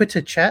Works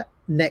Twitter chat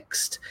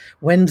next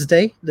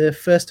Wednesday, the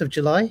 1st of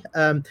July.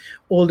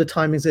 All the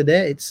timings are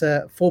there. It's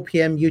 4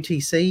 p.m.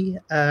 UTC,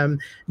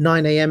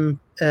 9 a.m.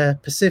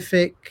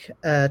 Pacific,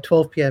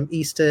 12 p.m.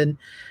 Eastern,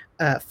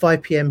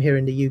 5 p.m. here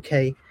in the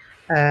UK.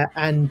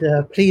 And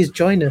please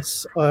join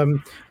us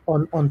on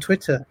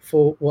Twitter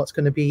for what's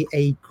going to be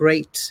a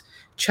great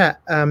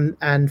chat,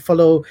 and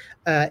follow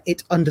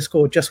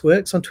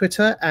it_justworks on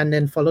Twitter, and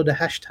then follow the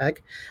hashtag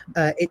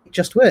It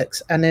Just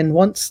Works. And then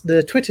once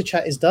the Twitter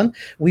chat is done,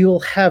 we will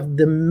have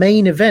the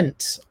main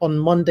event on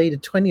Monday the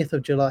 20th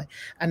of July,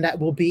 and that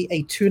will be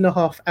a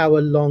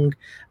 2.5-hour long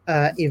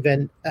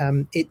event.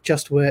 It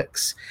Just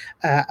Works.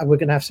 And we're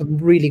going to have some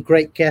really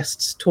great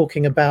guests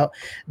talking about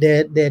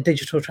their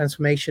digital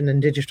transformation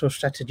and digital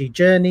strategy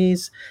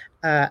journeys.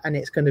 And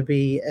it's going to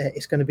be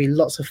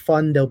lots of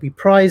fun. There'll be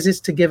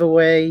prizes to give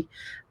away,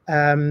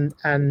 and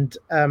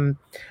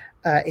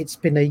it's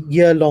been a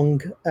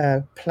year-long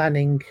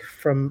planning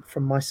from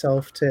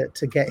myself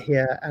to get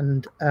here,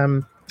 and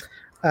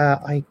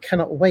I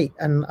cannot wait.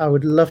 And I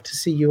would love to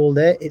see you all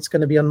there. It's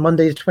going to be on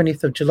Monday, the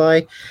 20th of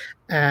July,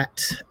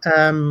 at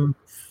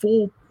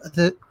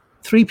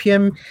 3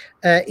 p.m.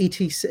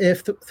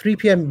 ETC, 3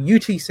 p.m.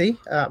 UTC.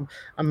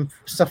 I'm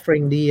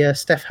suffering the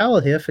Steph Howell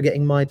here for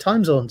getting my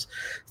time zones.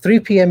 3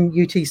 p.m.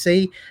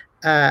 UTC,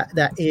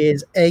 that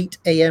is 8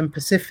 a.m.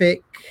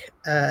 Pacific,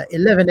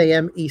 11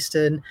 a.m.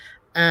 Eastern,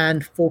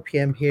 and 4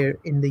 p.m. here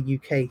in the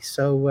UK.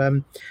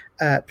 So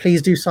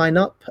please do sign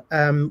up.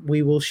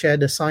 We will share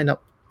the sign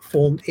up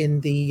form in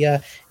the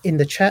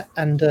chat,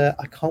 and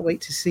I can't wait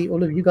to see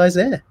all of you guys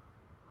there.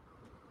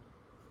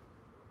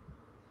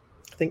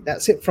 I think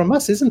that's it from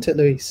us, isn't it,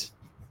 Luis?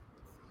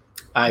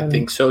 I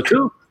think so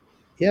too.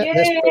 Yeah.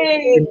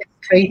 Yay!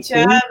 Great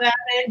job, Alan.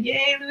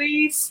 Yay,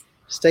 Luis.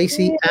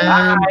 Stacey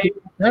and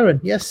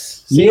Aaron.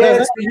 Yes.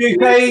 Yes, the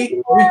UK.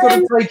 We've got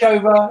to take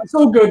over. It's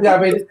all good,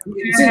 David.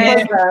 It's in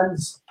my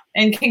hands.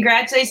 And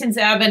congratulations,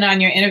 Abin, on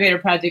your innovator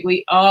project.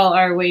 We all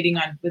are waiting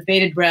with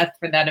bated breath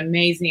for that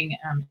amazing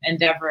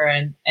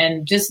endeavor.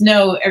 And just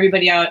know,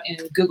 everybody out in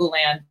Google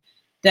land,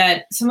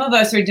 that some of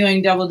us are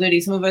doing double duty.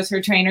 Some of us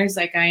are trainers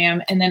like I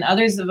am. And then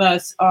others of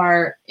us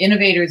are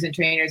innovators and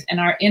trainers. And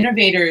our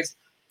innovators,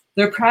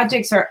 their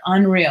projects are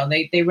unreal.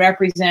 They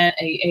represent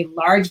a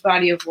large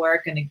body of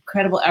work and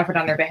incredible effort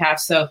on their behalf.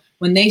 So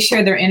when they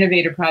share their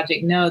innovator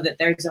project, know that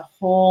there's a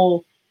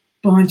whole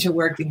bunch of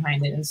work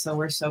behind it. And so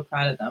we're so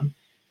proud of them.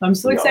 So I'm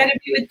so excited to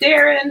be with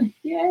Darren.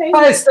 Yay.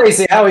 Hi,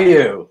 Stacey. How are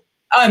you?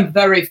 I'm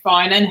very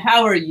fine. And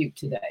how are you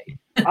today?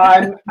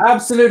 I'm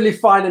absolutely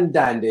fine and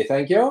dandy,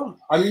 thank you.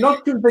 I'm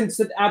not convinced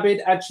that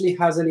Abid actually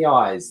has any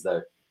eyes,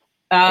 though.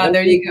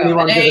 There you go.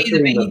 An A,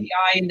 the B, the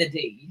I, and the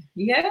D.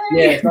 Yeah.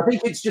 Yes, I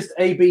think it's just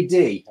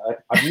ABD.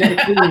 I've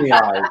never seen the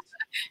eyes.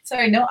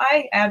 Sorry, no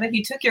eye, Abid.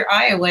 He took your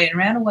eye away and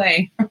ran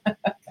away.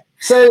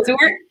 So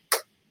we're...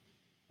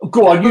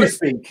 Go on, you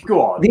speak.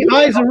 Go on. The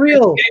eyes are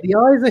real. The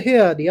eyes are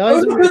here. The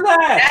eyes are look at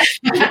that.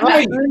 The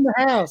eyes are in the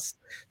house.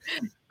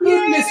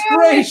 Goodness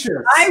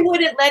gracious. I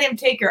wouldn't let him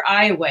take your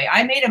eye away.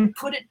 I made him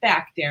put it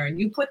back, Darren.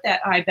 You put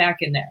that eye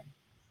back in there.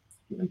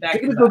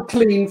 Give it a good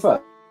clean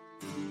first.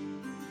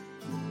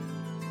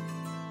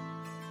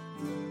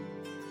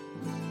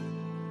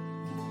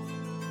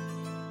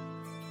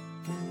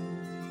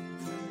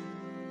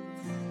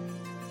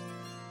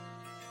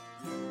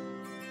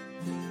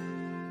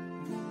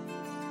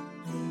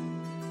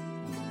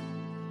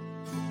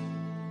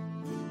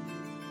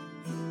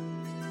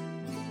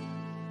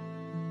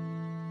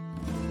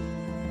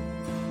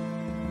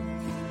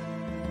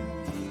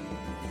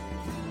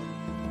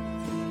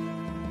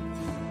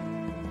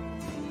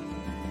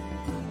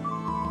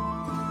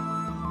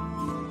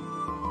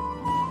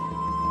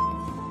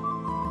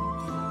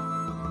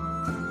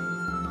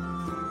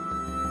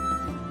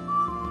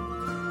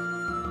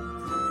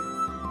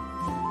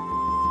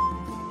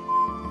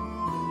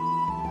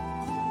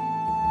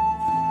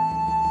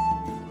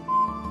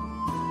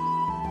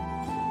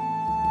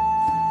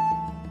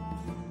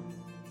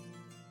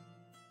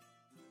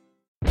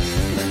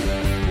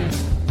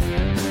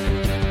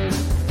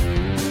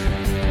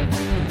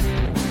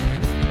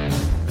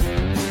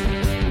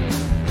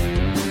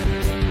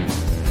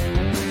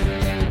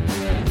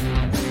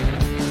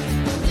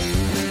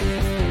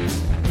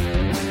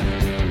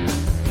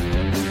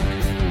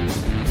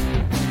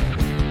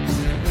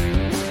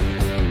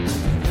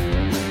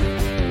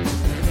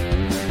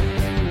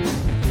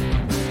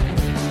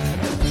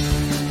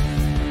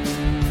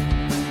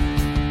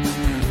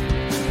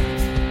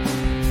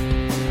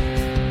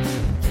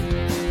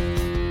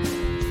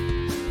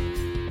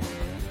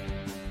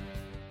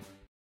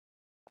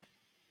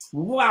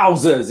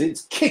 Wowzers,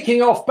 it's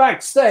kicking off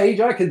backstage,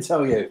 I can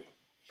tell you.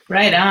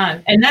 Right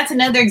on. And that's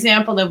another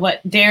example of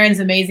what Darren's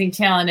amazing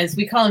talent is.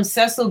 We call him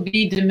Cecil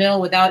B.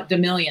 DeMille without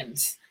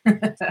DeMillions.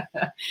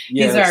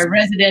 He's our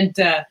resident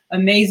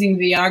amazing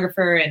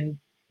videographer, and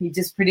he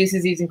just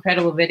produces these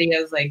incredible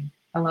videos, like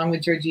along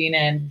with Georgina.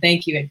 And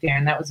thank you,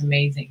 Darren. That was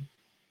amazing.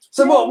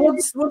 So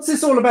what's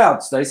this all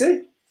about,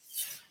 Stacey?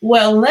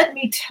 Well, let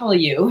me tell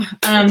you,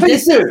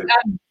 this is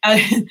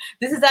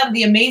out of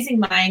the amazing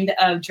mind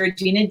of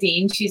Georgina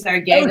Dean. She's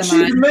our GEG. Oh,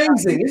 she's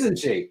amazing, isn't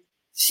she?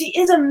 She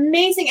is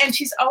amazing, and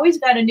she's always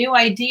got a new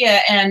idea.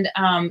 And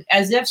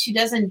as if she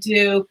doesn't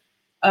do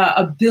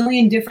a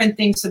billion different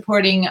things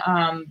supporting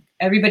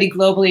everybody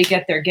globally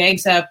get their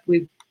GEGs up.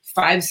 We've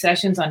 5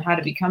 sessions on how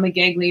to become a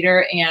GEG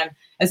leader. And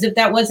as if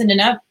that wasn't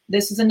enough,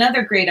 this is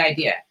another great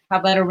idea. How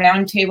about a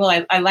round table?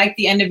 I like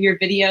the end of your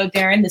video,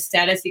 Darren, the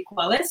status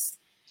equalis.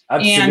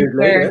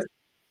 Absolutely.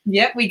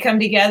 And we come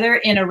together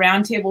in a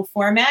roundtable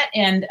format,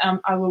 and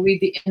I will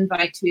read the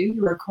invite to you.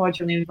 You are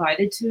cordially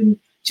invited to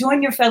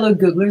join your fellow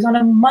Googlers on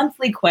a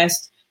monthly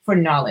quest for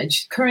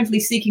knowledge, currently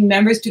seeking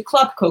members to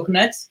Club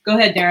Coconuts. Go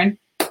ahead, Darren.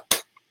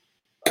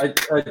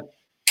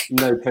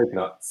 No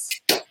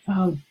coconuts.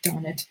 Oh,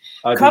 darn it.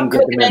 Club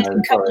Coconuts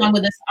can come on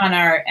with us on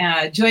our,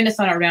 join us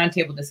on our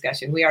roundtable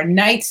discussion. We are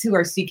knights who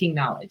are seeking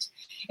knowledge.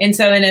 And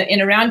so in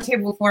a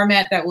roundtable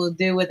format that we'll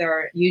do with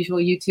our usual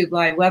YouTube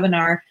live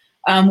webinar,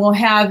 we'll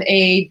have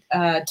a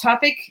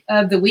topic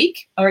of the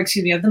week, or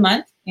excuse me, of the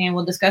month, and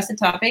we'll discuss the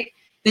topic.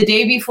 The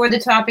day before the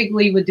topic,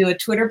 we would do a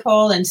Twitter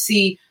poll and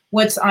see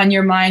what's on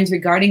your minds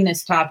regarding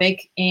this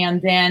topic,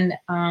 and then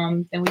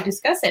we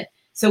discuss it.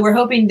 So we're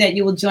hoping that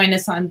you will join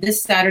us on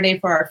this Saturday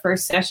for our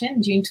first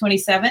session, June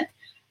 27th,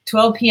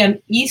 12 p.m.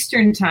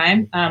 Eastern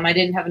time. I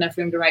didn't have enough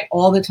room to write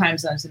all the time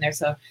zones in there,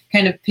 so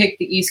kind of picked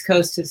the East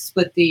Coast to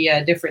split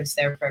the difference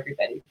there for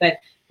everybody. But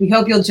we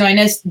hope you'll join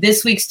us.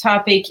 This week's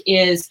topic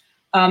is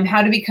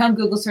how to become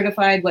Google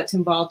certified, what's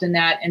involved in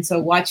that. And so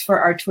watch for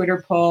our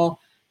Twitter poll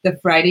the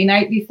Friday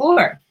night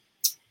before.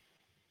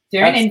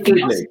 Darren,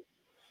 anything else?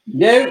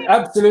 No,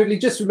 absolutely.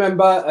 Just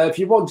remember, if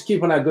you want to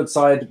keep on our good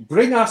side,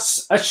 bring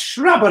us a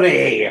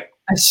shrubbery.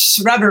 A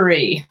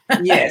shrubbery.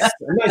 Yes,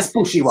 a nice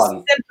bushy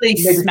one. Simply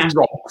smash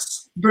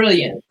rocks.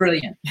 Brilliant,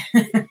 brilliant.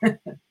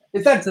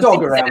 Is that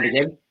dog around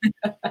again?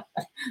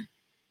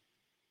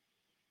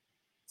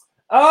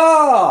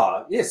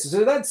 Ah, yes.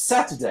 So that's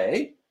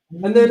Saturday.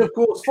 And then, of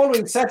course,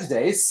 following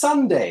Saturday is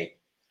Sunday.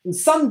 And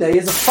Sunday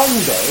is a fun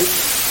day.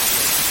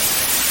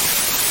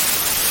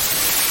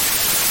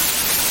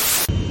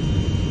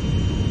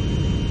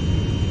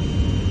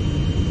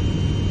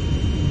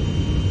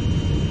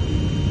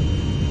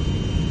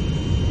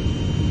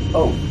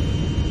 Oh,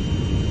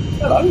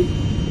 hello.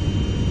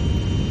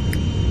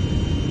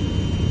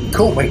 You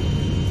caught me.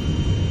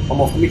 I'm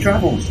off on my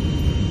travels.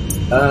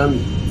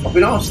 I've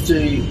been asked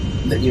to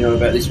let you know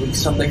about this week's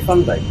Sunday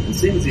Fun Day. And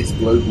seeing as it's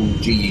Global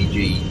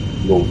GEG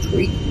Launch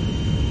Week,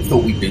 I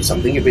thought we'd do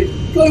something a bit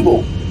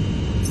global.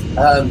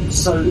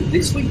 So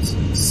this week's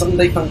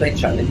Sunday Fun Day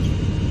Challenge,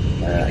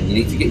 and you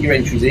need to get your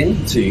entries in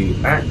to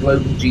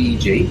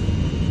 @GlobalGEG,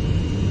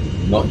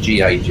 not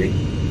GAG,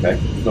 okay?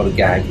 It's not a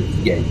gag, it's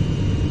a GEG.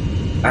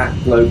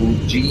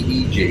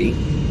 @GlobalGEG,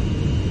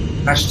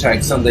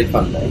 #Sunday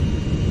Fun Day.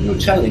 And your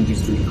challenge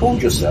is to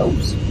record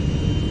yourselves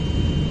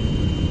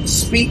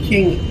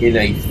speaking in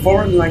a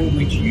foreign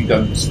language you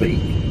don't speak,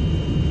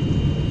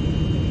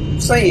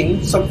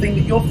 saying something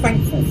that you're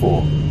thankful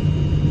for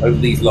over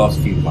these last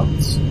few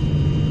months.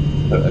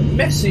 A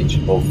message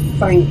of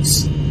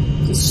thanks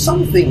to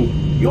something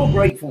you're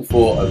grateful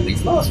for over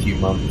these last few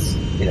months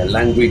in a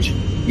language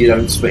you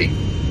don't speak.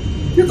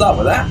 Good luck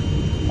with that.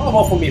 I'm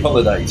off on my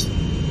holidays.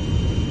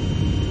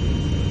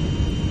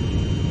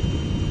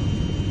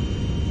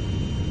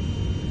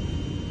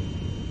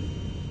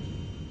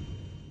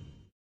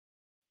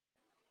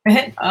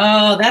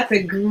 Oh, that's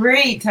a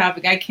great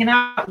topic. I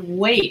cannot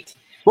wait.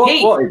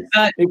 Hey,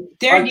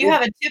 Darren, do you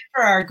have a tip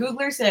for our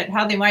Googlers at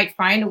how they might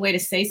find a way to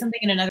say something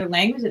in another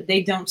language that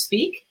they don't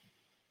speak?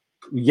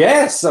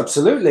 Yes,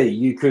 absolutely.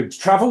 You could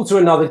travel to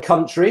another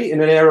country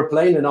in an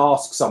aeroplane and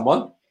ask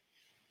someone,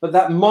 but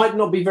that might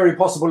not be very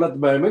possible at the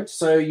moment.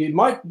 So you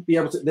might be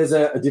able to, there's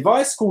a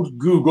device called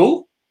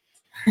Google,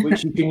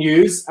 which you can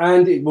use,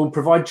 and it will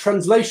provide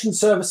translation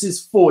services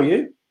for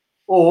you.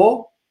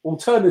 Or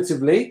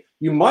alternatively,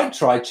 you might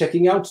try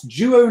checking out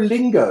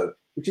Duolingo,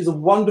 which is a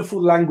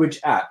wonderful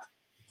language app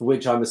for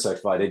which I'm a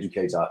certified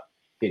educator.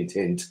 Hint,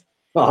 hint.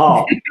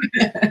 Aha.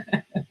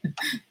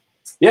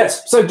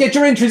 Yes, so get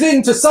your entries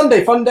in to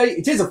Sunday Fun Day.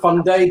 It is a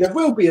fun day. There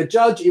will be a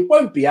judge. It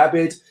won't be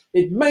Abid.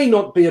 It may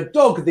not be a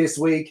dog this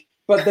week,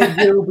 but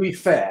they will be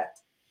fair.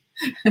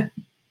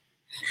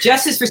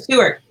 Justice for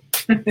Stuart.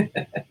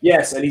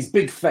 Yes, and his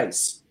big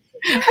face.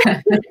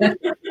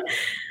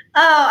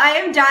 Oh, I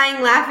am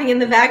dying laughing in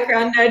the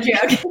background. No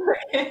joke.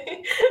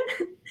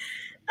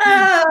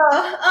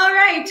 Oh, all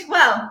right.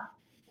 Well,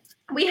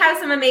 we have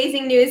some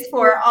amazing news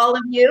for all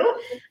of you.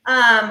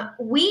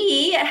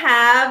 We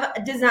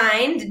have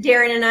designed,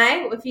 Darren and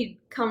I, if you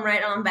come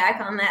right on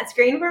back on that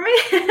screen for me.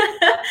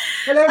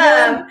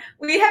 Hello,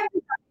 we have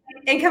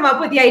and come up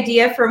with the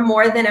idea for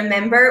more than a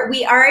member.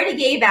 We already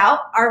gave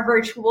out our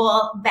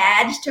virtual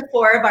badge to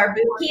 4 of our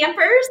boot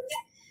campers,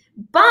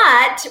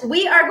 but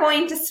we are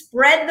going to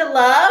spread the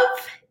love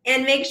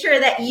and make sure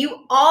that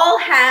you all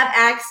have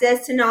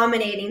access to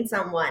nominating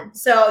someone.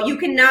 So you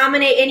can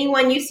nominate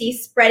anyone you see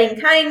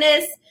spreading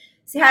kindness,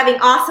 having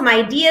awesome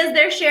ideas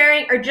they're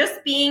sharing, or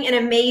just being an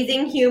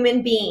amazing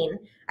human being.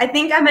 I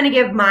think I'm going to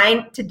give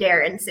mine to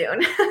Darren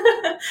soon.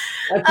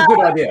 That's a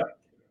good idea.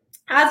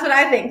 That's what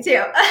I think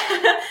too.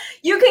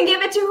 You can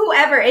give it to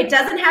whoever. It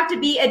doesn't have to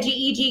be a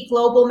GEG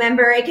Global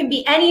member. It can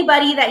be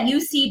anybody that you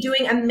see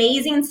doing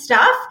amazing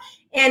stuff.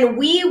 And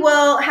we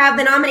will have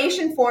the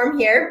nomination form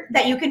here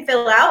that you can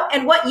fill out.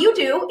 And what you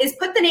do is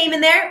put the name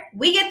in there.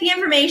 We get the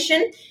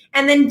information.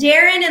 And then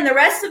Darren and the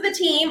rest of the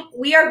team,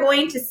 we are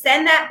going to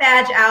send that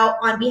badge out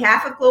on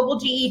behalf of Global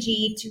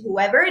GEG to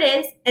whoever it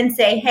is and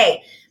say,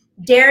 hey,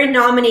 Darren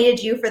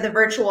nominated you for the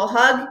virtual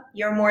hug.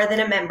 You're more than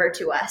a member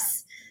to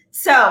us.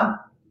 So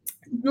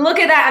look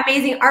at that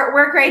amazing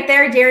artwork right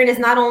there. Darren is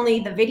not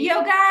only the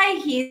video guy,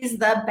 he's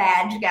the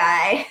badge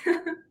guy.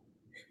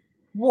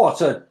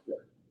 What a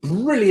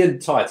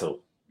brilliant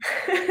title.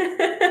 Do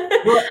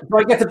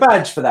I get a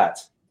badge for that?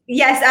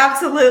 Yes,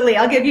 absolutely.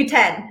 I'll give you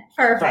 10.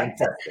 Perfect.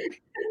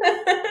 Fantastic.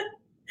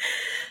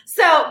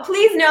 So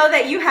please know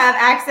that you have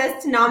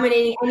access to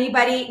nominating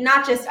anybody,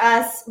 not just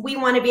us. We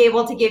want to be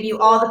able to give you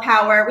all the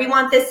power. We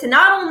want this to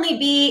not only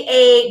be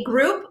a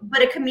group,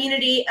 but a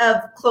community of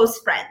close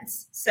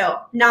friends. So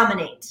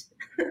nominate.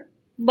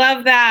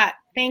 Love that.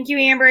 Thank you,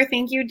 Amber.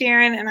 Thank you,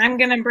 Darren. And I'm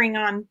going to bring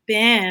on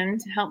Ben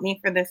to help me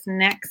for this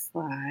next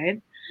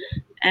slide.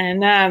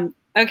 And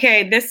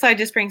okay, this slide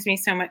just brings me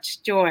so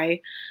much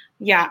joy.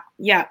 Yeah.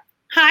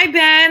 Hi,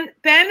 Ben.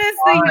 Ben is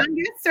the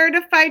youngest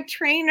certified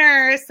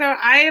trainer. So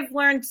I have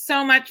learned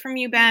so much from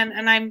you, Ben.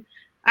 And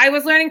I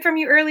was learning from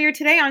you earlier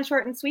today on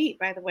Short and Sweet,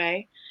 by the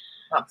way.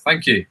 Oh,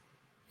 thank you.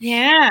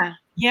 Yeah.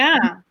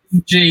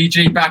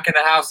 GEG back in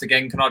the house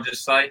again, can I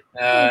just say?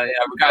 Yeah,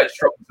 we're going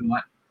strong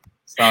tonight.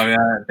 So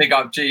big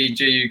up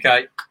GEG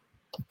UK.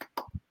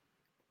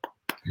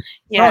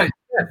 Yeah. Right,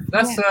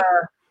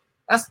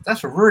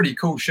 that's a really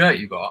cool shirt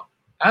you got.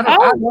 I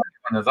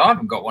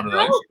haven't got one of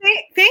those. Oh,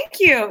 thank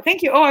you.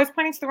 Oh, I was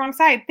pointing to the wrong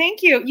side.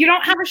 Thank you. You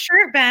don't have a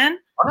shirt, Ben.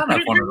 I don't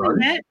have one of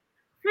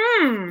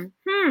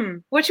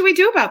those. What should we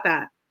do about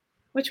that?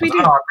 What should we do?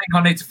 I think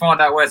I need to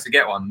find out where to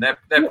get one. They're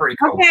pretty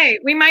cool. Okay,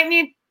 we might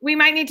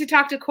need to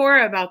talk to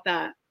Cora about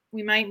that.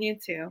 We might need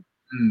to.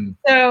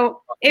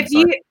 So if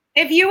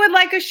you would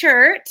like a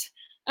shirt,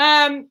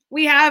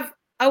 we have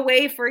a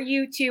way for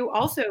you to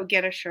also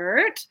get a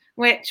shirt,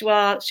 which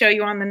we'll show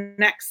you on the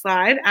next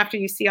slide after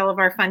you see all of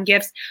our fun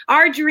gifts.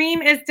 Our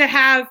dream is to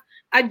have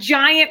a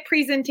giant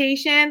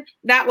presentation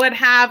that would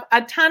have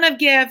a ton of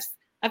gifts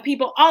of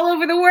people all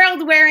over the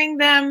world wearing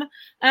them.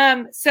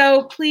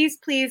 So please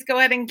go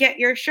ahead and get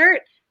your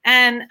shirt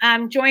and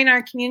join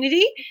our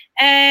community.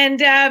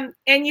 And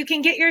you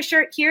can get your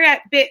shirt here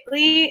at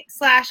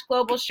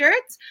bit.ly/global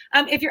shirts.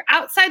 If you're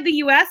outside the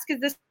US,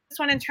 because this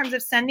one in terms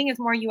of sending is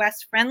more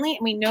US friendly, and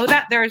we know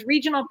that there's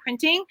regional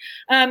printing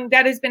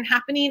that has been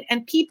happening,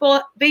 and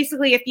people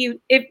basically, if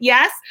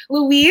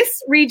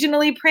Luis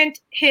regionally print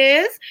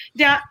his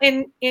down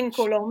in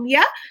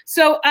Colombia,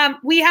 so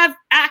we have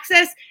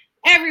access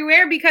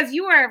everywhere because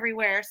you are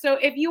everywhere. So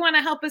if you want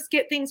to help us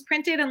get things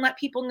printed and let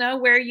people know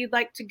where you'd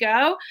like to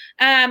go,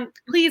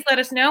 please let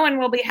us know, and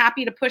we'll be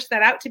happy to push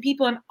that out to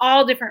people in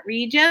all different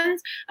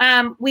regions.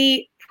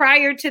 We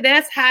prior to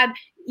this had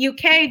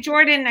UK,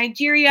 Jordan,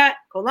 Nigeria,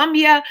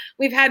 Colombia.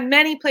 We've had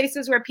many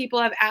places where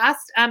people have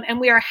asked, and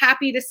we are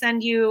happy to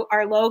send you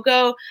our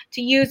logo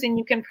to use, and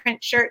you can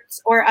print shirts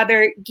or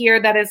other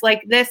gear that is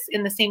like this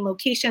in the same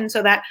location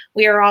so that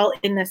we are all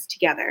in this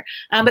together.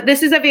 But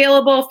this is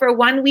available for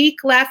 1 week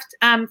left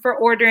for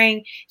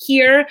ordering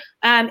here.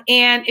 And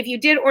if you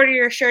did order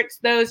your shirts,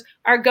 those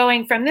are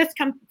going from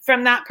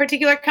from that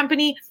particular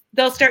company.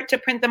 They'll start to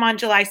print them on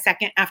July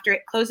 2nd after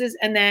it closes,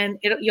 and then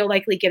you'll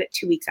likely get it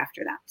 2 weeks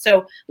after that.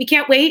 So we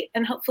can't wait,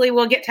 and hopefully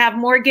we'll get to have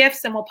more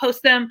gifts, and we'll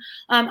post them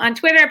on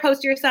Twitter.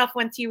 Post yourself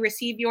once you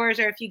receive yours,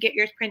 or if you get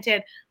yours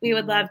printed. We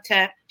would love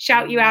to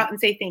shout you out and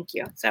say thank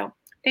you. So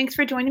thanks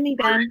for joining me,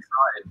 Ben.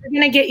 We're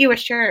going to get you a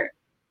shirt.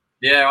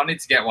 Yeah, I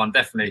need to get one,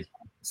 definitely.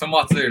 It's on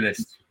my to-do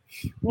list.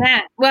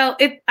 Yeah, well,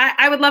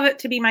 I would love it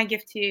to be my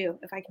gift to you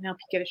if I can help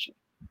you get a shirt,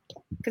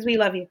 because we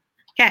love you.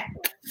 Okay.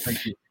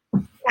 Thank you.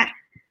 Yeah.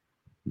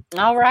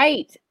 All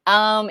right.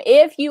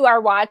 If you are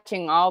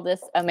watching all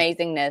this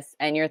amazingness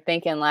and you're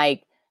thinking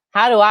like,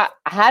 how do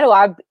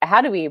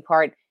we be a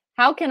part?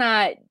 How can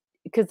I,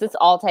 because this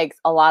all takes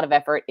a lot of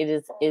effort.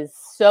 It is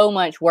so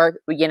much work,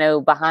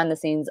 behind the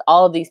scenes,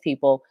 all of these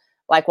people,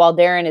 like while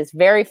Darren is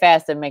very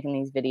fast at making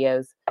these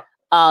videos,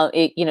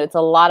 it's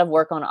a lot of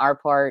work on our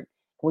part.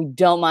 We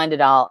don't mind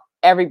at all.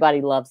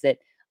 Everybody loves it.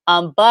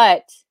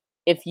 But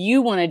if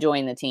you want to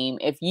join the team,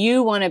 if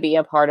you want to be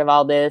a part of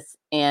all this,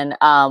 and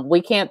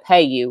we can't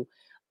pay you,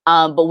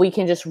 but we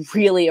can just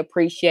really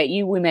appreciate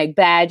you. We make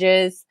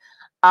badges.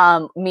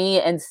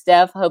 Me and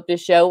Steph hope to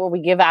show where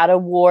we give out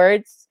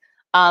awards.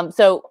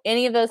 So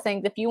any of those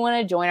things, if you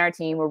want to join our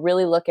team, we're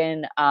really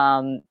looking,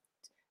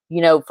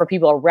 for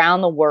people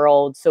around the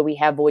world. So we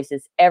have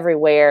voices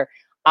everywhere.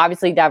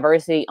 Obviously,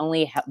 diversity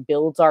only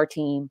builds our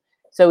team.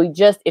 So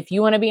if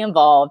you want to be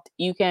involved,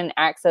 you can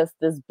access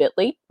this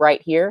bit.ly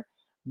right here.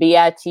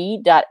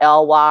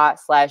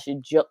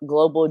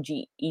 bit.ly/global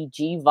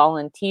GEG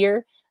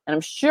volunteer. And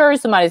I'm sure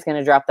somebody's going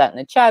to drop that in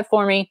the chat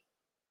for me.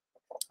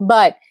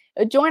 But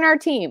join our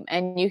team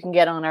and you can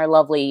get on our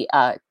lovely,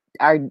 our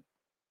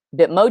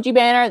Bitmoji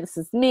banner. This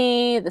is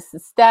me. This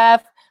is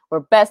Steph. We're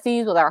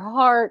besties with our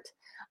heart.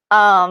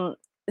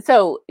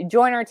 So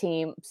join our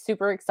team.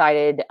 Super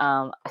excited.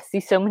 I see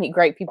so many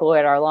great people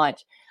at our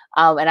launch.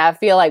 And I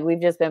feel like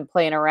we've just been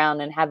playing around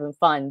and having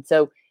fun.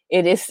 So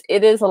it is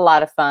a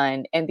lot of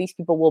fun, and these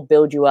people will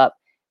build you up.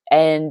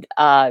 And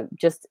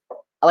just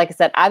like I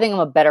said, I think I'm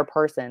a better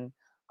person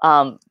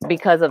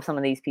because of some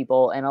of these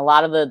people, and a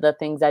lot of the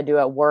things I do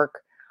at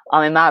work,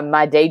 in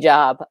my day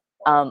job,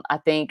 I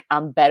think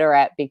I'm better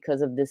at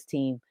because of this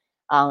team.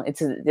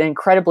 It's an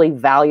incredibly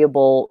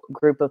valuable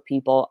group of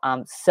people.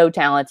 So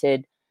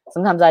talented.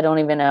 Sometimes I don't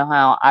even know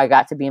how I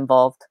got to be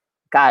involved.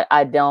 God,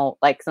 I don't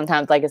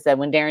sometimes, like I said,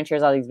 when Darren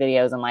shares all these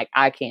videos, I'm like,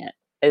 I can't.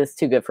 It's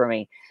too good for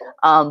me.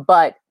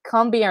 But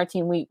come be our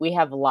team. We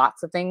have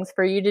lots of things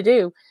for you to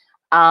do.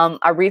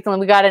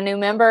 We got a new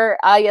member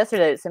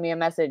yesterday that sent me a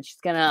message.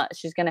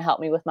 She's gonna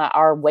help me with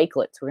our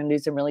wakelets. We're gonna do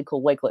some really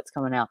cool wakelets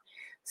coming out.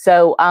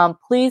 So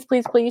please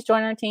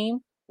join our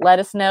team. Let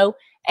us know.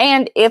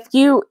 And if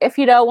you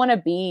don't want to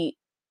be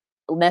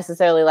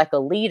necessarily like a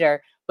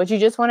leader, but you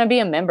just want to be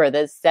a member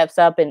that steps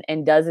up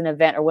and does an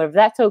event or whatever,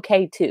 that's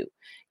okay too.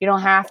 You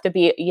don't have to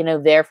be,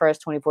 there for us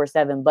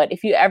 24/7. But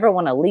if you ever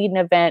want to lead an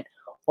event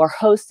or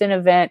host an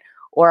event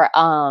or,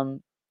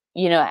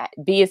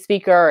 be a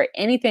speaker or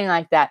anything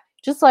like that,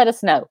 just let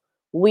us know.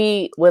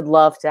 We would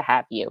love to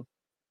have you.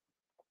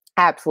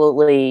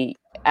 Absolutely.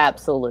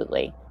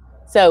 Absolutely.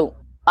 So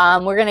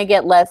we're going to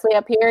get Leslie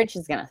up here and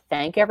she's going to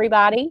thank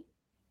everybody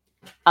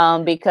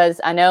because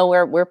I know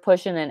we're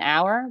pushing an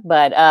hour,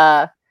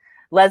 but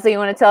Leslie, you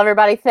want to tell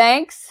everybody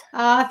thanks?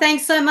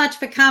 Thanks so much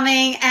for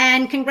coming,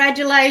 and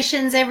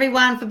congratulations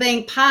everyone for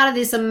being part of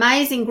this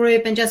amazing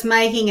group and just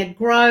making it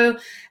grow.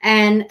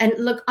 And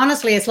look,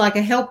 honestly, it's like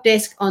a help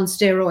desk on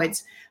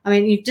steroids. I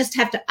mean, you just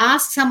have to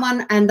ask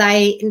someone and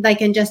they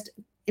can just,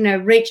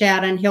 reach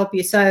out and help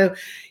you. So,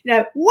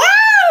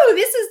 wow,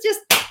 this is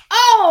just,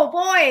 oh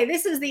boy,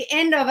 this is the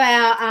end of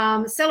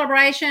our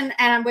celebration,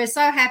 and we're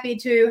so happy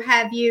to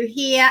have you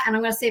here. And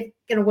I'm going to see if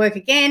it's going to work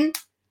again.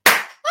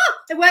 Oh,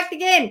 it worked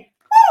again.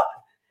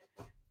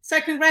 Woo! So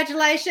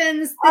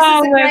congratulations. This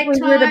is a great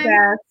time. You're the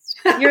best.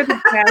 You're the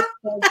best,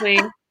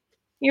 Leslie.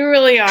 You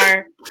really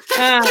are.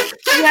 Yes.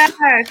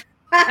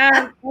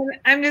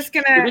 I'm just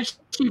gonna. Shouldn't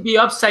she be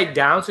upside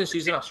down since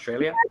she's in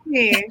Australia?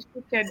 She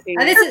should be.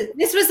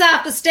 This was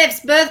after Steph's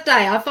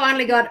birthday. I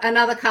finally got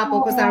another couple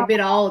because they're a bit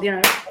old,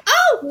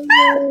 Oh,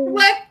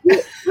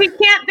 we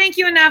can't thank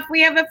you enough. We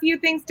have a few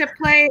things to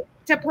play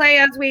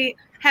as we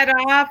head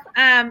off,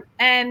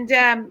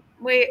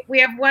 we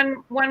have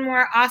one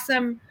more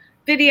awesome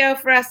video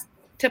for us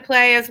to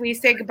play as we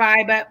say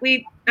goodbye. But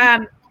we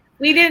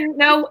didn't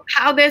know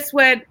what this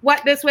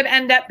would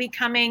end up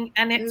becoming,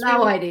 and it's no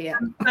really idea.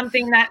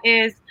 Something that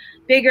is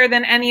bigger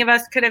than any of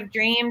us could have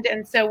dreamed.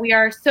 And so we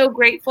are so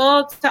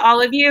grateful to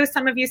all of you.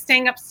 Some of you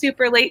staying up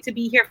super late to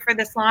be here for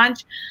this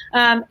launch,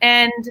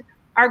 and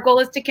our goal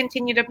is to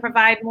continue to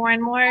provide more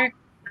and more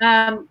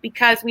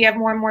because we have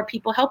more and more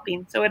people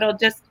helping. So it'll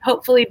just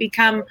hopefully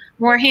become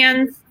more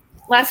hands,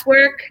 less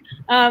work,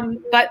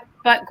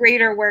 but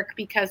greater work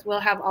because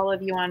we'll have all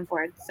of you on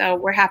board. So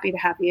we're happy to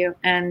have you,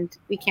 and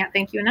we can't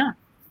thank you enough.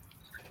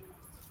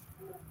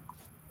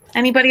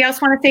 Anybody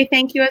else want to say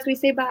thank you as we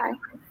say bye?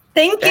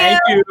 Thank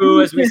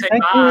you as we say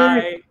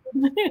bye.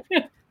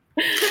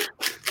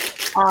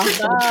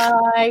 Awesome.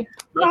 Bye.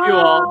 Love you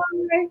all.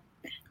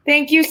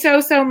 Thank you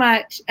so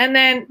much. And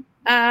then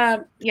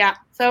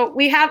so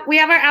we have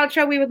our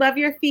outro. We would love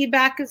your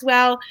feedback as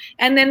well.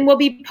 And then we'll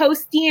be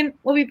posting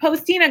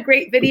a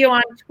great video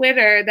on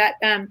Twitter that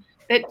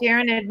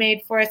Darren had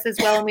made for us as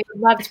well. And we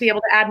would love to be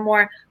able to add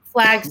more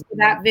flags to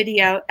that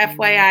video,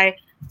 FYI,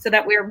 so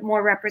that we're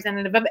more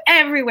representative of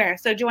everywhere.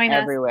 So join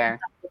us. Everywhere.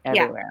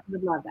 Yeah,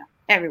 would love that.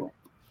 Everywhere.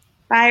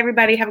 Bye,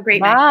 everybody. Have a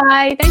great night.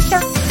 Bye. Thanks,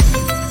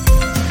 John.